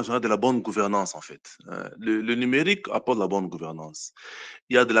vais parler en général de la bonne gouvernance en fait. Le numérique apporte la bonne gouvernance.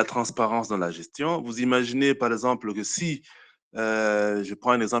 Il y a de la transparence dans la gestion. Vous imaginez par exemple que si, je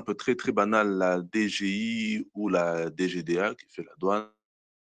prends un exemple très très banal, la DGI ou la DGDA qui fait la douane,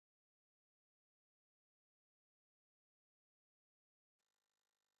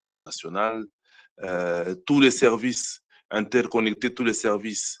 nationale, tous les services, interconnecter tous les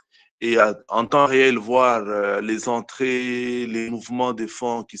services et en temps réel voir les entrées, les mouvements des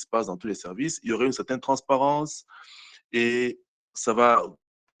fonds qui se passent dans tous les services, il y aurait une certaine transparence et ça va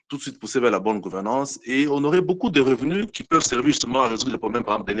tout de suite pousser vers la bonne gouvernance et on aurait beaucoup de revenus qui peuvent servir justement à résoudre les problèmes,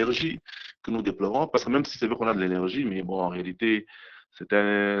 par exemple, d'énergie que nous déplorons, parce que même si c'est vrai qu'on a de l'énergie, mais bon, en réalité, c'est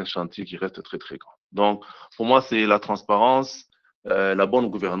un chantier qui reste très, très grand. Donc, pour moi, c'est la transparence, la bonne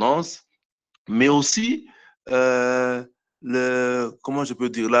gouvernance, mais aussi, comment je peux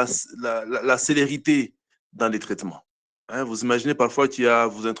dire, la célérité dans les traitements. Hein, vous imaginez parfois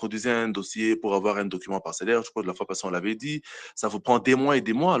vous introduisez un dossier pour avoir un document parcellaire, je crois que la fois passée on l'avait dit, ça vous prend des mois et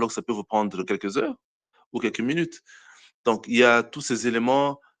des mois, alors que ça peut vous prendre quelques heures ou quelques minutes. Donc, il y a tous ces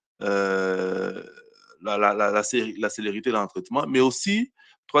éléments, la célérité dans le traitement, mais aussi,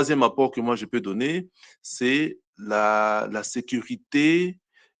 troisième apport que moi je peux donner, c'est la sécurité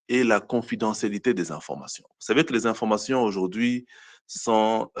et la confidentialité des informations. Vous savez que les informations aujourd'hui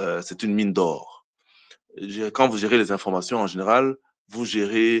c'est une mine d'or. Quand vous gérez les informations en général, vous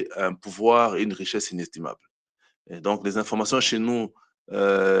gérez un pouvoir et une richesse inestimable. Et donc, les informations chez nous,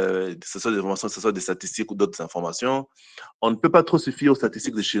 que ce soit des informations, que ce soit des statistiques ou d'autres informations, on ne peut pas trop se fier aux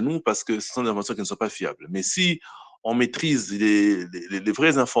statistiques de chez nous parce que ce sont des informations qui ne sont pas fiables. Mais si on maîtrise les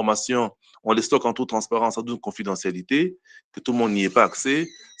vraies informations, on les stocke en toute transparence, en toute confidentialité, que tout le monde n'y ait pas accès,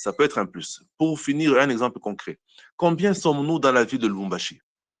 ça peut être un plus. Pour finir, un exemple concret. Combien sommes-nous dans la ville de Lubumbashi?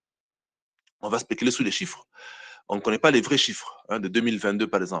 On va spéculer sur les chiffres. On ne connaît pas les vrais chiffres de 2022,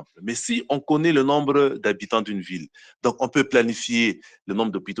 par exemple. Mais si on connaît le nombre d'habitants d'une ville, donc on peut planifier le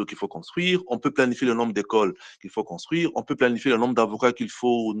nombre d'hôpitaux qu'il faut construire, on peut planifier le nombre d'écoles qu'il faut construire, on peut planifier le nombre d'avocats qu'il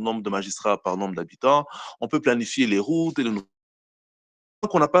faut, le nombre de magistrats par nombre d'habitants, on peut planifier les routes et le tant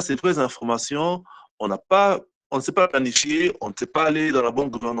qu'on n'a pas ces vraies informations, on ne sait pas planifier, on ne sait pas aller dans la bonne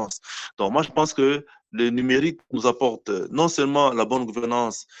gouvernance. Donc, moi, je pense que le numérique nous apporte non seulement la bonne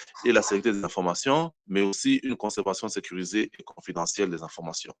gouvernance et la sécurité des informations, mais aussi une conservation sécurisée et confidentielle des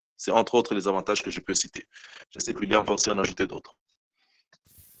informations. C'est entre autres les avantages que je peux citer. Je sais que William va aussi en ajouter d'autres.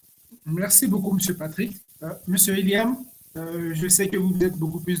 Merci beaucoup, M. Patrick. M. William, je sais que vous êtes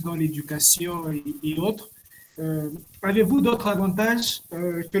beaucoup plus dans l'éducation et autres. Avez-vous d'autres avantages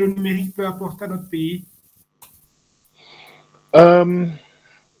que le numérique peut apporter à notre pays?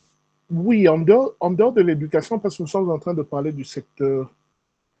 Oui, en dehors de l'éducation, parce que nous sommes en train de parler du secteur,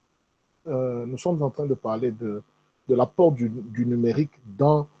 nous sommes en train de parler de l'apport du numérique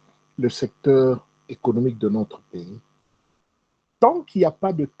dans le secteur économique de notre pays. Tant qu'il n'y a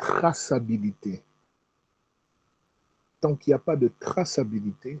pas de traçabilité,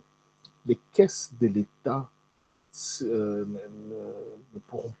 les caisses de l'État ne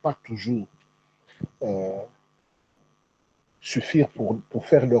pourront pas toujours suffire pour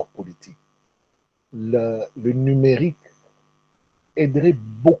faire leur politique. Le numérique aiderait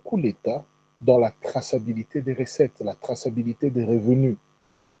beaucoup l'État dans la traçabilité des recettes, la traçabilité des revenus.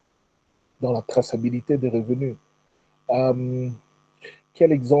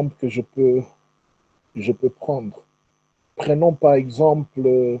 Quel exemple que je peux prendre? Prenons par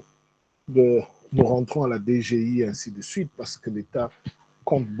exemple, nous rentrons à la DGI et ainsi de suite, parce que l'État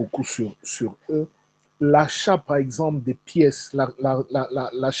compte beaucoup sur eux. L'achat, par exemple, des pièces,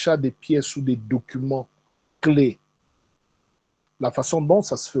 l'achat des pièces ou des documents clés, la façon dont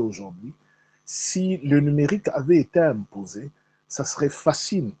ça se fait aujourd'hui, si le numérique avait été imposé, ça serait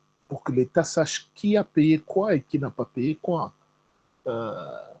facile pour que l'État sache qui a payé quoi et qui n'a pas payé quoi.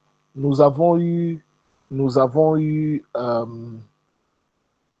 Nous avons eu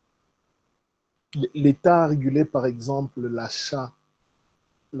l'État a régulé, par exemple,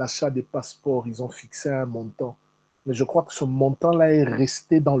 l'achat des passeports. Ils ont fixé un montant. Mais je crois que ce montant-là est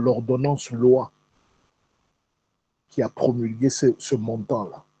resté dans l'ordonnance loi qui a promulgué ce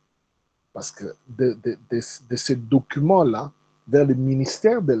montant-là. Parce que de ces documents-là, vers le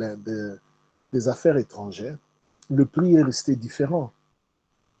ministère de des affaires étrangères, le prix est resté différent.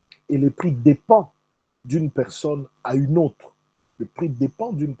 Et le prix dépend d'une personne à une autre. Le prix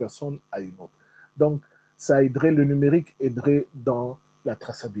dépend d'une personne à une autre. Donc, ça aiderait, le numérique aiderait dans la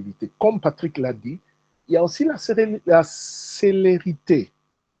traçabilité. Comme Patrick l'a dit, il y a aussi la célérité.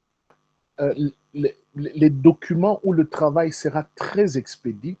 Les documents où le travail sera très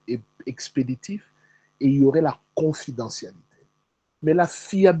expéditif et il y aurait la confidentialité. Mais la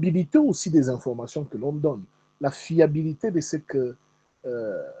fiabilité aussi des informations que l'on donne, la fiabilité de ce que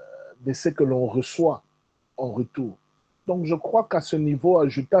l'on reçoit en retour. Donc, je crois qu'à ce niveau,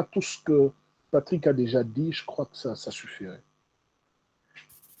 ajouter à tout ce que Patrick a déjà dit, je crois que ça suffirait.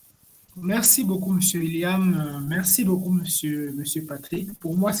 Merci beaucoup, M. William. Merci beaucoup, monsieur Patrick.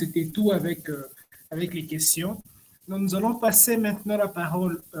 Pour moi, c'était tout avec les questions. Donc, nous allons passer maintenant la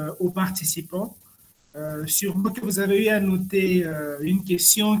parole aux participants. Sûrement que vous avez eu à noter une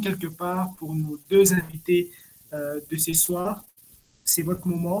question quelque part pour nos deux invités de ce soir. C'est votre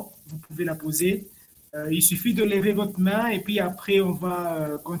moment, vous pouvez la poser. Il suffit de lever votre main et puis après, on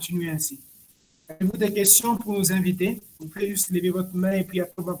va continuer ainsi. Avez-vous des questions pour nos invités? Vous pouvez juste lever votre main et puis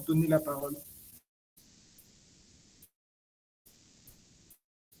après, on va vous donner la parole.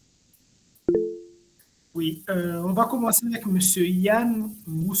 Oui, on va commencer avec M. Yann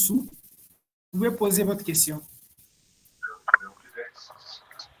Moussou. Vous pouvez poser votre question.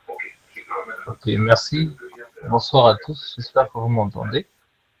 Ok, merci. Bonsoir à tous. J'espère que vous m'entendez.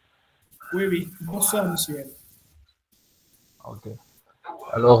 Oui, oui. Bonsoir, monsieur Yann. Ok.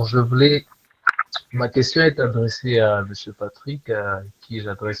 Alors, ma question est adressée à M. Patrick, à qui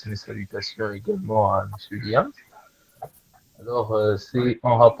j'adresse mes salutations également à M. Liam. Alors, c'est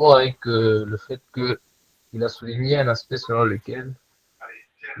en rapport avec le fait qu'il a souligné un aspect selon lequel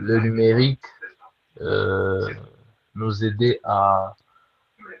le numérique nous aidait à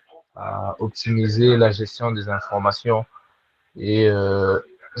optimiser la gestion des informations. Et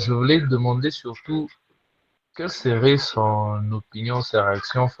je voulais demander surtout quelle serait son opinion, sa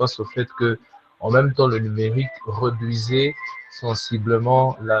réaction face au fait que, en même temps, le numérique réduisait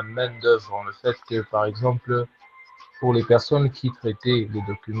sensiblement la main-d'œuvre. Le fait que, par exemple, pour les personnes qui traitaient les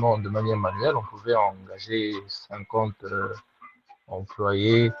documents de manière manuelle, on pouvait engager 50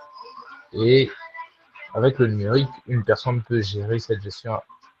 employés et avec le numérique, une personne peut gérer cette gestion.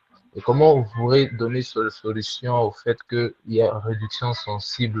 Et comment vous pourrez donner une solution au fait qu'il y a une réduction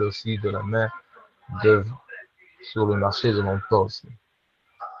sensible aussi de la main-d'œuvre sur le marché de l'emploi aussi?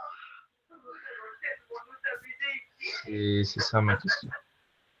 Et c'est ça ma question.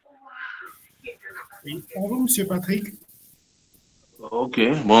 Oui. Bonjour, monsieur Patrick. Ok,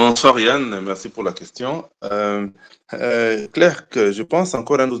 bonsoir Yann, merci pour la question. Claire, je pense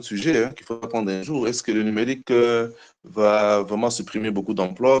encore à un autre sujet qu'il faut prendre un jour. Est-ce que le numérique va vraiment supprimer beaucoup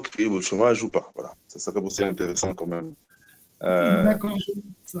d'emplois, créer le chômage ou pas? Voilà, ça serait aussi intéressant quand même. D'accord.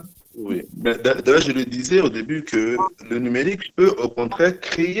 Oui, d'ailleurs, je le disais au début que le numérique peut au contraire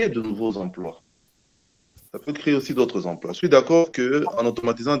créer de nouveaux emplois. Ça peut créer aussi d'autres emplois. Je suis d'accord qu'en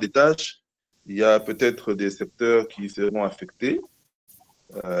automatisant des tâches, il y a peut-être des secteurs qui seront affectés,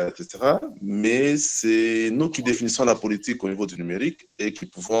 etc. Mais c'est nous qui définissons la politique au niveau du numérique et qui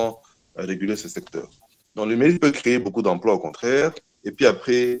pouvons réguler ce secteur. Donc, le numérique peut créer beaucoup d'emplois au contraire. Et puis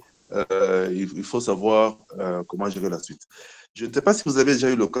après, il faut savoir comment gérer la suite. Je ne sais pas si vous avez déjà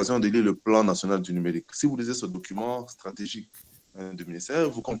eu l'occasion de lire le plan national du numérique. Si vous lisez ce document stratégique du ministère,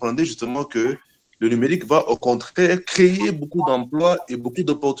 vous comprendrez justement que le numérique va au contraire créer beaucoup d'emplois et beaucoup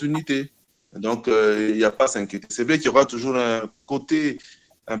d'opportunités. Donc, il n'y a pas à s'inquiéter. C'est vrai qu'il y aura toujours un côté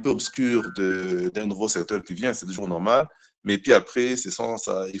un peu obscur d'un nouveau secteur qui vient, c'est toujours normal. Mais puis après,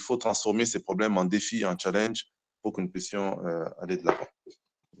 il faut transformer ces problèmes en défis, en challenge pour que nous puissions aller de l'avant.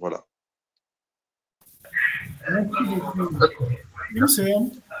 Voilà.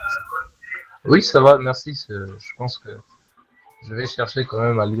 Oui, ça va, merci. Je pense que je vais chercher quand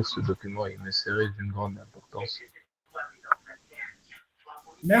même à lire ce document. Il me serait d'une grande importance.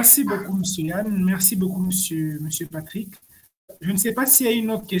 Merci beaucoup, monsieur Yann. Merci beaucoup, monsieur Patrick. Je ne sais pas s'il y a une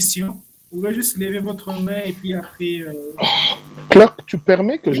autre question. Vous pouvez juste lever votre main et puis après... Clark, tu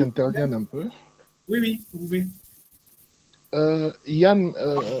permets que j'intervienne un peu? Oui, oui, vous pouvez. Yann,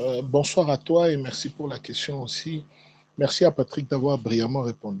 bonsoir à toi et merci pour la question aussi. Merci à Patrick d'avoir brillamment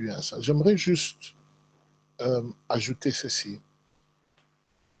répondu à ça. J'aimerais juste ajouter ceci.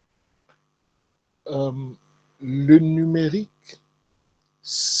 Le numérique,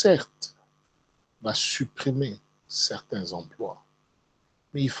 certes, va supprimer certains emplois,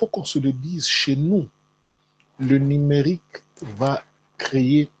 mais il faut qu'on se le dise chez nous. Le numérique va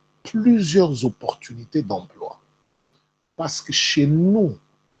créer plusieurs opportunités d'emploi. Parce que chez nous,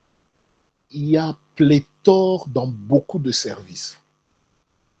 il y a pléthore dans beaucoup de services.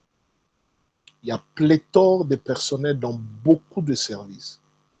 Il y a pléthore de personnel dans beaucoup de services.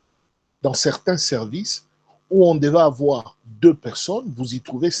 Dans certains services où on devait avoir 2 personnes, vous y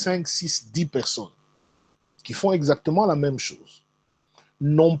trouvez 5, 6, 10 personnes qui font exactement la même chose.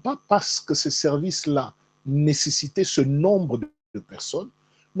 Non pas parce que ces services-là nécessitaient ce nombre de personnes,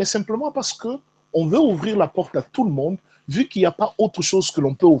 mais simplement parce qu'on veut ouvrir la porte à tout le monde, vu qu'il n'y a pas autre chose que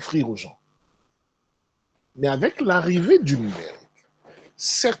l'on peut offrir aux gens. Mais avec l'arrivée du numérique,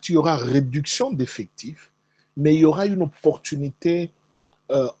 certes, il y aura réduction d'effectifs, mais il y aura une opportunité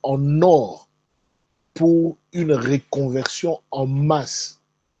en or pour une reconversion en masse.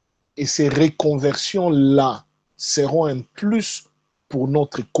 Et ces reconversions-là seront un plus pour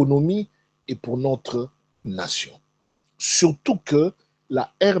notre économie et pour notre nation. Surtout que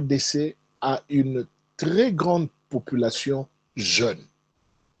la RDC a une très grande population jeune.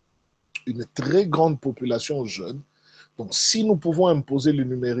 Une très grande population jeune. Donc, si nous pouvons imposer le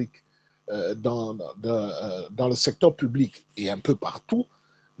numérique dans le secteur public et un peu partout,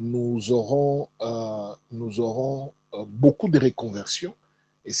 nous aurons beaucoup de reconversions,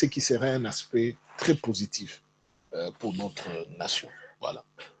 et ce qui serait un aspect très positif pour notre nation. Voilà.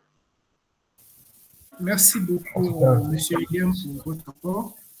 Merci beaucoup, M. William, pour votre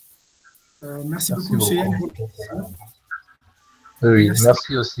rapport. Merci beaucoup, M. Yann, pour votre question. Oui,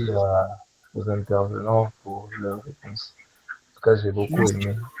 merci aussi aux intervenants pour leurs réponses. En tout cas, j'ai beaucoup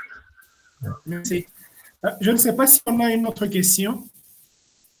aimé. Merci. Je ne sais pas si on a une autre question.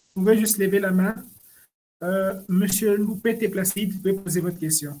 Vous pouvez juste lever la main. Monsieur Loupet et Placide, vous pouvez poser votre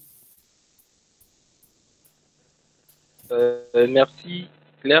question. Merci,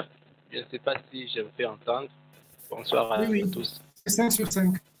 Claire. Je ne sais pas si je me fais entendre. Bonsoir à tous. C'est 5 sur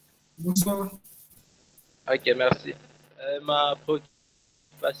 5. Bonsoir. Ok, merci. Ma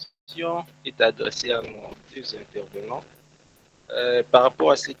préoccupation est adressée à nos 2 intervenants. Par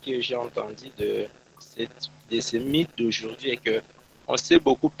rapport à ce que j'ai entendu de ces mythes d'aujourd'hui, et que on s'est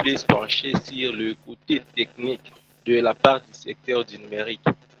beaucoup plus penché sur le côté technique de la part du secteur du numérique.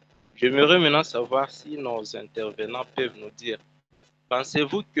 J'aimerais maintenant savoir si nos intervenants peuvent nous dire,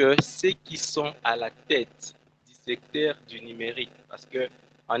 pensez-vous que ceux qui sont à la tête du secteur du numérique, parce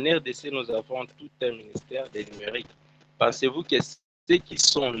qu'en RDC, nous avons tout un ministère des numériques, pensez-vous que ceux qui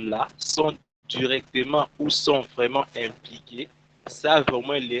sont là sont directement ou sont vraiment impliqués, savent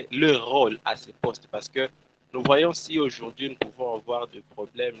vraiment leur rôle à ces postes? Parce que nous voyons si aujourd'hui nous pouvons avoir des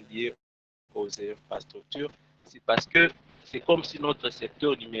problèmes liés aux infrastructures, c'est parce que c'est comme si notre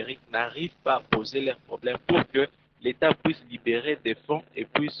secteur numérique n'arrive pas à poser leurs problèmes pour que l'État puisse libérer des fonds et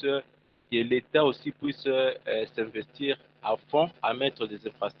que l'État aussi puisse s'investir à fond à mettre des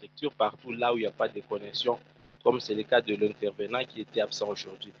infrastructures partout là où il n'y a pas de connexion, comme c'est le cas de l'intervenant qui était absent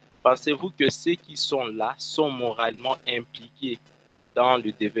aujourd'hui. Pensez-vous que ceux qui sont là sont moralement impliqués dans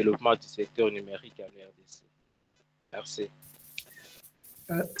le développement du secteur numérique en RDC? Merci.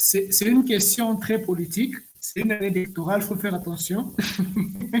 C'est une question très politique. C'est une année électorale, il faut faire attention.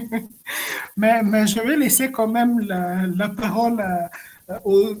 mais je vais laisser quand même la parole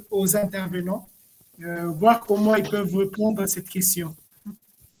aux intervenants, voir comment ils peuvent répondre à cette question.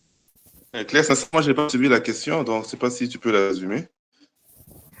 Claire, sincèrement, je n'ai pas suivi la question, donc je ne sais pas si tu peux la résumer.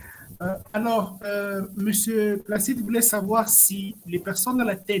 Alors, M. Placide voulait savoir si les personnes à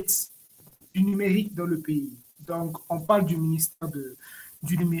la tête du numérique dans le pays, donc on parle du ministère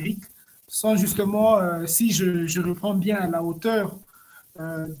du numérique, sont justement, si je reprends bien à la hauteur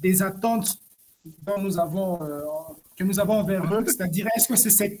des attentes dont que nous avons envers eux, c'est-à-dire est-ce que ce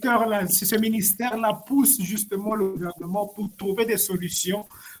secteur-là, ce ministère-là pousse justement le gouvernement pour trouver des solutions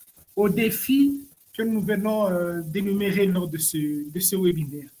aux défis que nous venons d'énumérer lors de ce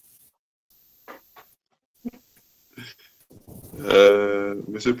webinaire.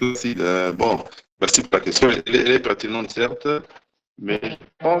 Monsieur Placide, bon, merci pour la question. Elle est pertinente, certes, mais je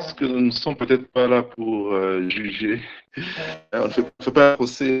pense que nous ne sommes peut-être pas là pour juger. On ne fait pas un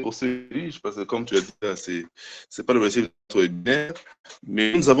procès riche, parce que comme tu as dit, c'est pas le principe de notre webinaire,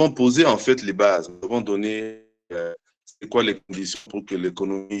 mais nous avons posé en fait les bases. Nous avons donné c'est quoi les conditions pour que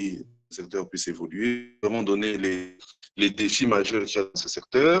l'économie du secteur puisse évoluer. Nous avons donné les défis majeurs qu'il y a dans ce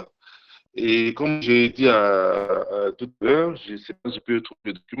secteur. Et comme j'ai dit tout à l'heure, je ne sais pas si je peux trouver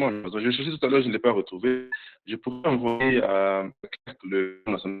le document. Je cherchais tout à l'heure, je ne l'ai pas retrouvé. Je pourrais envoyer à le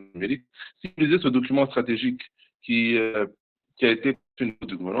national numérique. Si vous lisez ce document stratégique qui a été fait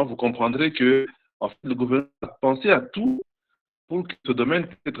du gouvernement, vous comprendrez que en fait, le gouvernement a pensé à tout pour que ce domaine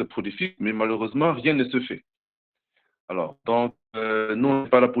puisse être prolifique, mais malheureusement, rien ne se fait. Alors, donc, nous, on n'est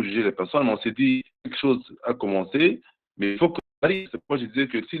pas là pour juger les personnes, mais on s'est dit quelque chose a commencé, mais il faut que C'est pourquoi je disais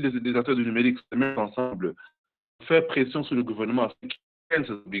que si les acteurs du numérique se mettent ensemble, faire pression sur le gouvernement afin qu'il prenne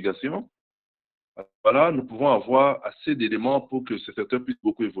ses obligations, voilà, nous pouvons avoir assez d'éléments pour que ce secteur puisse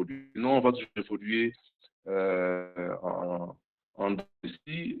beaucoup évoluer. Sinon, on va toujours évoluer en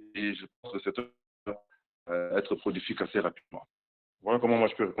ici, et je pense que ce secteur va être prolifique assez rapidement. Voilà comment moi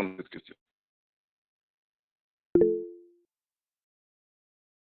je peux répondre à cette question.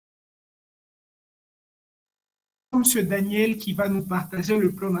 Monsieur Daniel qui va nous partager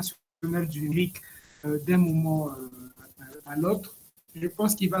le plan national du numérique d'un moment à l'autre. Je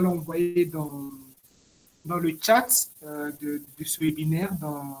pense qu'il va l'envoyer dans le chat de ce webinaire,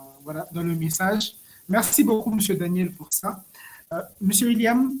 voilà, dans le message. Merci beaucoup, Monsieur Daniel, pour ça. Monsieur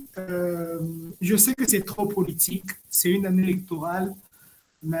William, je sais que c'est trop politique, c'est une année électorale,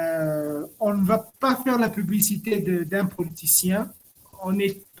 mais on ne va pas faire la publicité d'un politicien. On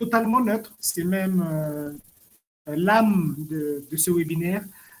est totalement neutre, c'est même l'âme de ce webinaire.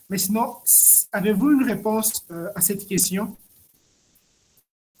 Mais sinon, avez-vous une réponse à cette question?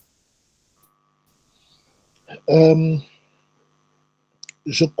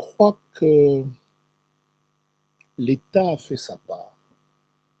 Je crois que l'État a fait sa part.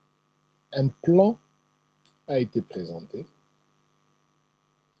 Un plan a été présenté.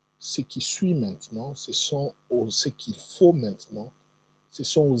 Ce qui suit maintenant, ce qu'il faut maintenant, ce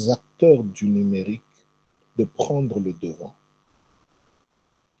sont aux acteurs du numérique de prendre le devant.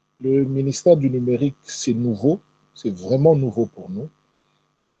 Le ministère du numérique, c'est nouveau, c'est vraiment nouveau pour nous.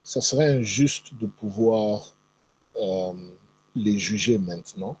 Ça serait injuste de pouvoir les juger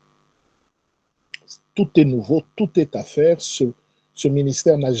maintenant. Tout est nouveau, tout est à faire. Ce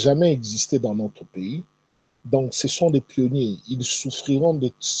ministère n'a jamais existé dans notre pays. Donc, ce sont des pionniers. Ils souffriront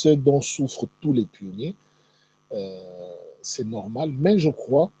de ce dont souffrent tous les pionniers. C'est normal. Mais je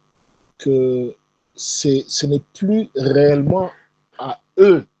crois que ce n'est plus réellement à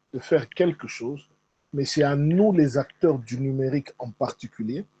eux de faire quelque chose, mais c'est à nous, les acteurs du numérique en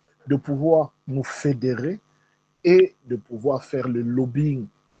particulier, de pouvoir nous fédérer et de pouvoir faire le lobbying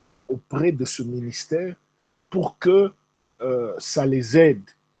auprès de ce ministère pour que ça les aide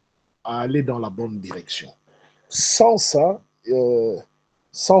à aller dans la bonne direction. Sans ça, je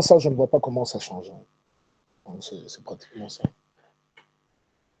ne vois pas comment ça change. C'est pratiquement ça.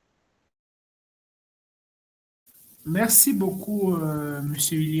 Merci beaucoup,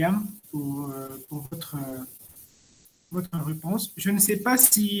 Monsieur William, pour votre réponse. Je ne sais pas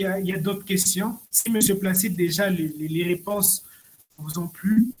s'il y a d'autres questions. Si Monsieur Placide, déjà, les réponses vous ont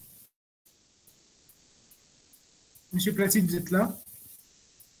plu. Monsieur Placide, vous êtes là?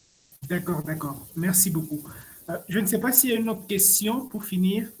 D'accord, d'accord. Merci beaucoup. Je ne sais pas s'il y a une autre question pour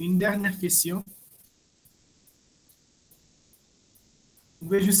finir, une dernière question. Vous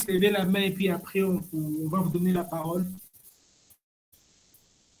pouvez juste lever la main et puis après, on va vous donner la parole.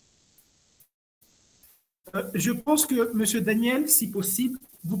 Je pense que, Monsieur Daniel, si possible,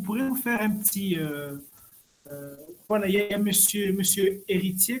 vous pourrez nous faire un petit... voilà, il y a Monsieur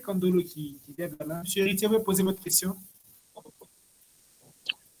Héritier Kandolo qui lève la main. Monsieur Héritier, vous pouvez poser votre question.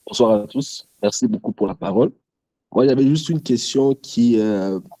 Bonsoir à tous. Merci beaucoup pour la parole. Moi, il y avait juste une question qui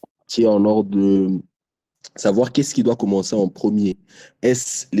est en ordre de savoir qu'est-ce qui doit commencer en premier.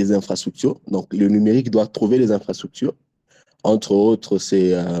 Est-ce les infrastructures? Donc, le numérique doit trouver les infrastructures. Entre autres,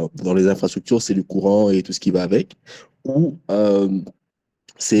 c'est dans les infrastructures, c'est le courant et tout ce qui va avec. Ou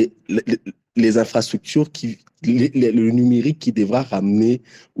c'est les infrastructures, le numérique qui devra ramener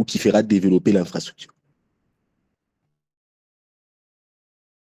ou qui fera développer l'infrastructure.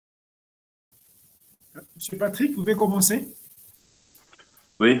 Monsieur Patrick, vous pouvez commencer.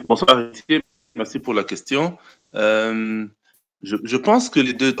 Oui, bonsoir. Merci pour la question. Je pense que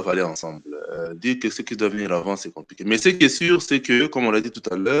les deux doivent aller ensemble. Dire que ce qui doit venir avant, c'est compliqué. Mais ce qui est sûr, c'est que, comme on l'a dit tout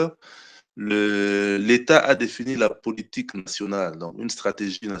à l'heure, l'État a défini la politique nationale, donc une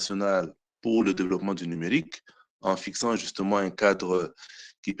stratégie nationale pour le développement du numérique, en fixant justement un cadre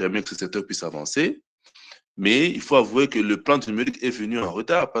qui permet que ce secteur puisse avancer. Mais il faut avouer que le plan du numérique est venu en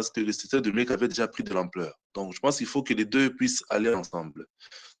retard parce que le secteur du numérique avait déjà pris de l'ampleur. Donc, je pense qu'il faut que les deux puissent aller ensemble.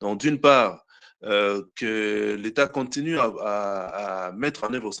 Donc, d'une part, que l'État continue à mettre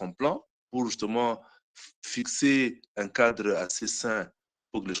en œuvre son plan pour justement fixer un cadre assez sain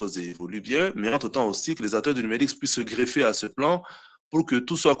pour que les choses évoluent bien, mais entre-temps aussi que les acteurs du numérique puissent se greffer à ce plan pour que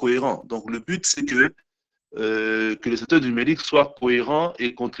tout soit cohérent. Donc, le but, c'est que le secteur du numérique soit cohérent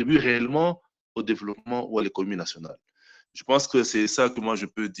et contribue réellement au développement ou à l'économie nationale. Je pense que c'est ça que moi je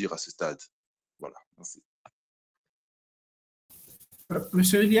peux dire à ce stade. Voilà, merci.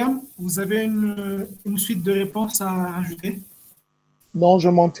 Monsieur William, vous avez une suite de réponses à ajouter? Non, je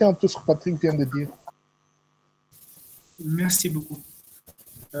m'en tiens à tout ce que Patrick vient de dire. Merci beaucoup.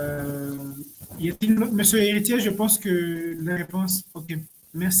 Y a-t-il, Monsieur Héritier, je pense que la réponse... Ok,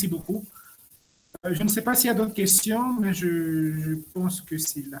 merci beaucoup. Je ne sais pas s'il y a d'autres questions, mais je pense que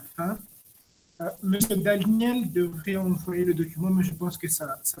c'est la fin. Monsieur Daniel devrait envoyer le document, mais je pense que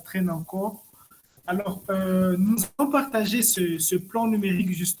ça traîne encore. Alors, nous allons partager ce plan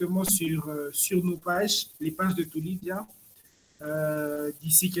numérique justement sur nos pages, les pages de Tolidia,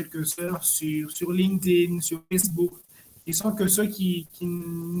 d'ici quelques heures sur LinkedIn, sur Facebook, et sans que ceux qui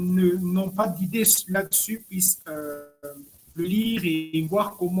n'ont pas d'idée là-dessus puissent le lire et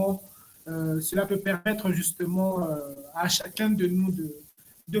voir comment cela peut permettre justement à chacun de nous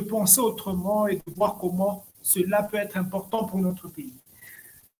de penser autrement et de voir comment cela peut être important pour notre pays.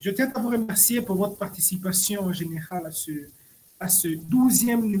 Je tiens à vous remercier pour votre participation en général à ce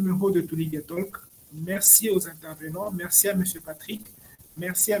 12e numéro de Tolidia Talk. Merci aux intervenants, merci à M. Patrick,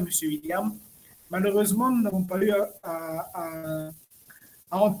 merci à M. William. Malheureusement, nous n'avons pas eu à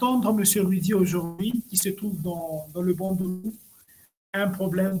entendre M. Rudy aujourd'hui, qui se trouve dans le banc de nous. Un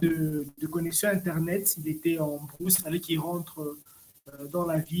problème de connexion Internet. Il était en brousse, il fallait qu'il rentre dans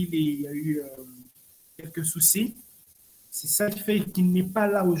la ville et il y a eu quelques soucis. C'est ça qui fait qu'il n'est pas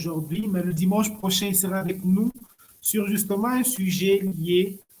là aujourd'hui, mais le dimanche prochain, il sera avec nous sur justement un sujet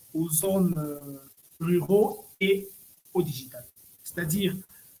lié aux zones ruraux et au digital, c'est-à-dire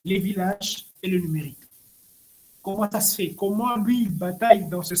les villages et le numérique. Comment ça se fait? Comment lui, il bataille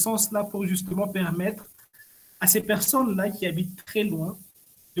dans ce sens-là pour justement permettre à ces personnes-là qui habitent très loin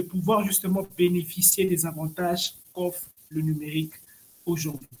de pouvoir justement bénéficier des avantages qu'offre le numérique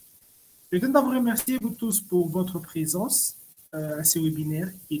aujourd'hui. Je tiens à vous remercier, vous tous, pour votre présence à ce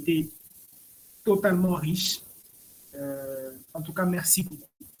webinaire qui était totalement riche. En tout cas, merci beaucoup.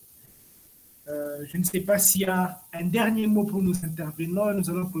 Je ne sais pas s'il y a un dernier mot pour nos intervenants. Nous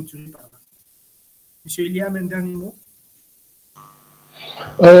allons clôturer par là. Monsieur William, un dernier mot?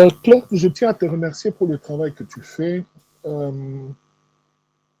 Claude, je tiens à te remercier pour le travail que tu fais. Moi,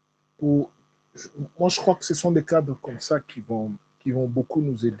 je crois que ce sont des cadres comme ça qui vont beaucoup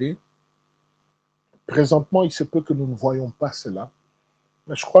nous aider. Présentement, il se peut que nous ne voyons pas cela.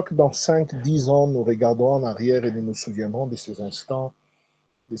 Mais je crois que dans 5-10 ans, nous regarderons en arrière et nous nous souviendrons de ces instants,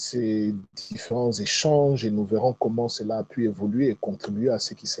 de ces différents échanges et nous verrons comment cela a pu évoluer et contribuer à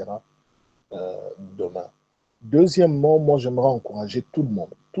ce qui sera demain. Deuxièmement, moi, j'aimerais encourager tout le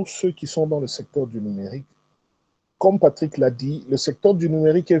monde, tous ceux qui sont dans le secteur du numérique. Comme Patrick l'a dit, le secteur du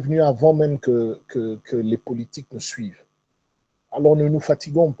numérique est venu avant même que les politiques ne suivent. Alors ne nous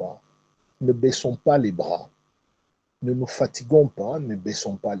fatiguons pas, ne baissons pas les bras. Ne nous fatiguons pas, ne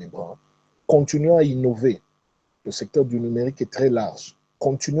baissons pas les bras. Continuons à innover. Le secteur du numérique est très large.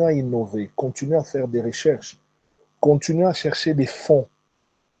 Continuons à innover, continuons à faire des recherches, continuons à chercher des fonds.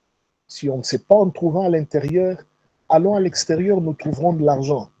 Si on ne sait pas en trouvant à l'intérieur, allons à l'extérieur, nous trouverons de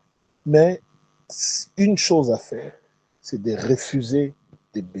l'argent. Mais une chose à faire, c'est de refuser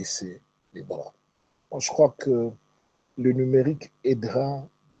de baisser les bras. Moi, je crois que le numérique aidera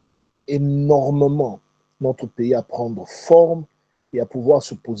énormément notre pays à prendre forme et à pouvoir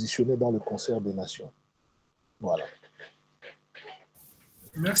se positionner dans le concert des nations. Voilà.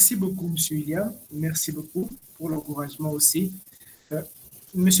 Merci beaucoup, M. William. Merci beaucoup pour l'encouragement aussi.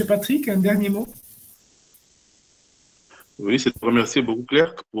 Monsieur Patrick, un dernier mot? Oui, c'est de remercier beaucoup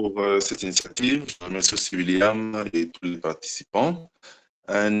Claire pour cette initiative. Je remercie aussi William et tous les participants.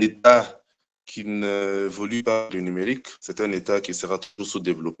 Un État qui n'évolue pas le numérique, c'est un État qui sera toujours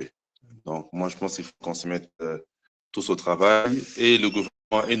sous-développé. Donc, moi, je pense qu'il faut qu'on se mette tous au travail et le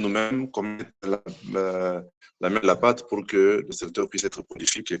gouvernement et nous-mêmes qu'on mette la main à la pâte pour que le secteur puisse être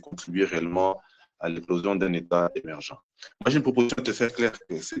prolifique et contribuer réellement à l'éclosion d'un État émergent. Moi, j'ai une proposition à te faire, Claire,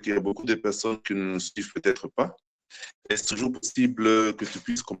 c'est qu'il y a beaucoup de personnes qui ne nous suivent peut-être pas. Est-ce toujours possible que tu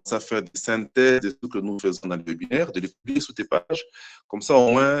puisses commencer à faire des synthèses de ce que nous faisons dans le webinaire, de les publier sur tes pages? Comme ça,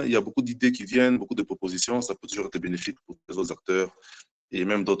 au moins, il y a beaucoup d'idées qui viennent, beaucoup de propositions. Ça peut toujours être bénéfique pour les autres acteurs et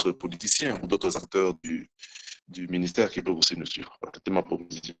même d'autres politiciens ou d'autres acteurs du ministère qui peuvent aussi nous suivre. C'était ma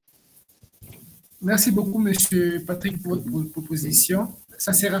proposition. Merci beaucoup, M. Patrick, pour votre proposition.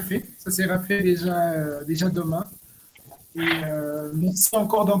 Ça sera fait. Ça sera fait déjà demain. Et merci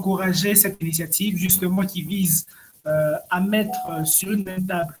encore d'encourager cette initiative, justement, qui vise à mettre sur une même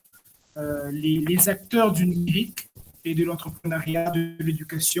table les acteurs du numérique et de l'entrepreneuriat, de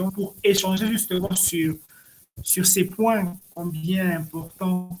l'éducation, pour échanger justement sur ces points combien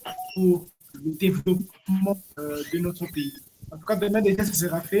importants pour le développement de notre pays. En tout cas, demain, déjà, ça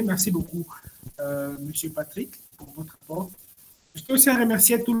sera fait. Merci beaucoup, M. Patrick, pour votre rapport. Je tiens aussi à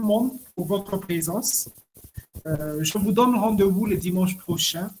remercier tout le monde pour votre présence. Je vous donne rendez-vous le dimanche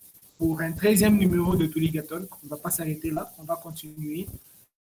prochain pour un 13e numéro de Touligatol. On ne va pas s'arrêter là, on va continuer.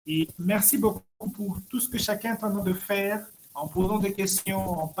 Et merci beaucoup pour tout ce que chacun est en train de faire, en posant des questions,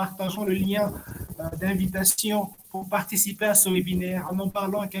 en partageant le lien d'invitation pour participer à ce webinaire, en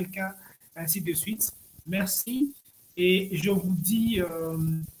parlant à quelqu'un, ainsi de suite. Merci. Et je vous dis,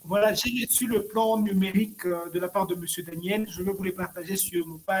 voilà, j'ai reçu le plan numérique de la part de M. Daniel. Je vais vous les partager sur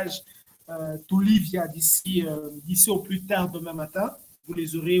nos pages Toulivia d'ici au plus tard demain matin. Vous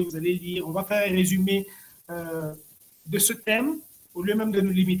les aurez, vous allez lire. On va faire un résumé de ce thème. Au lieu même de nous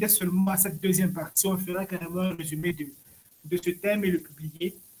limiter seulement à cette deuxième partie, on fera carrément un résumé de ce thème et le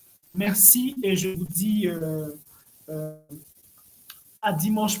publier. Merci et je vous dis à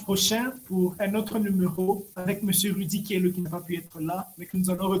dimanche prochain pour un autre numéro avec M. Rudy qui n'a pas pu être là, mais que nous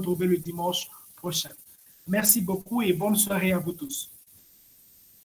allons retrouver le dimanche prochain. Merci beaucoup et bonne soirée à vous tous.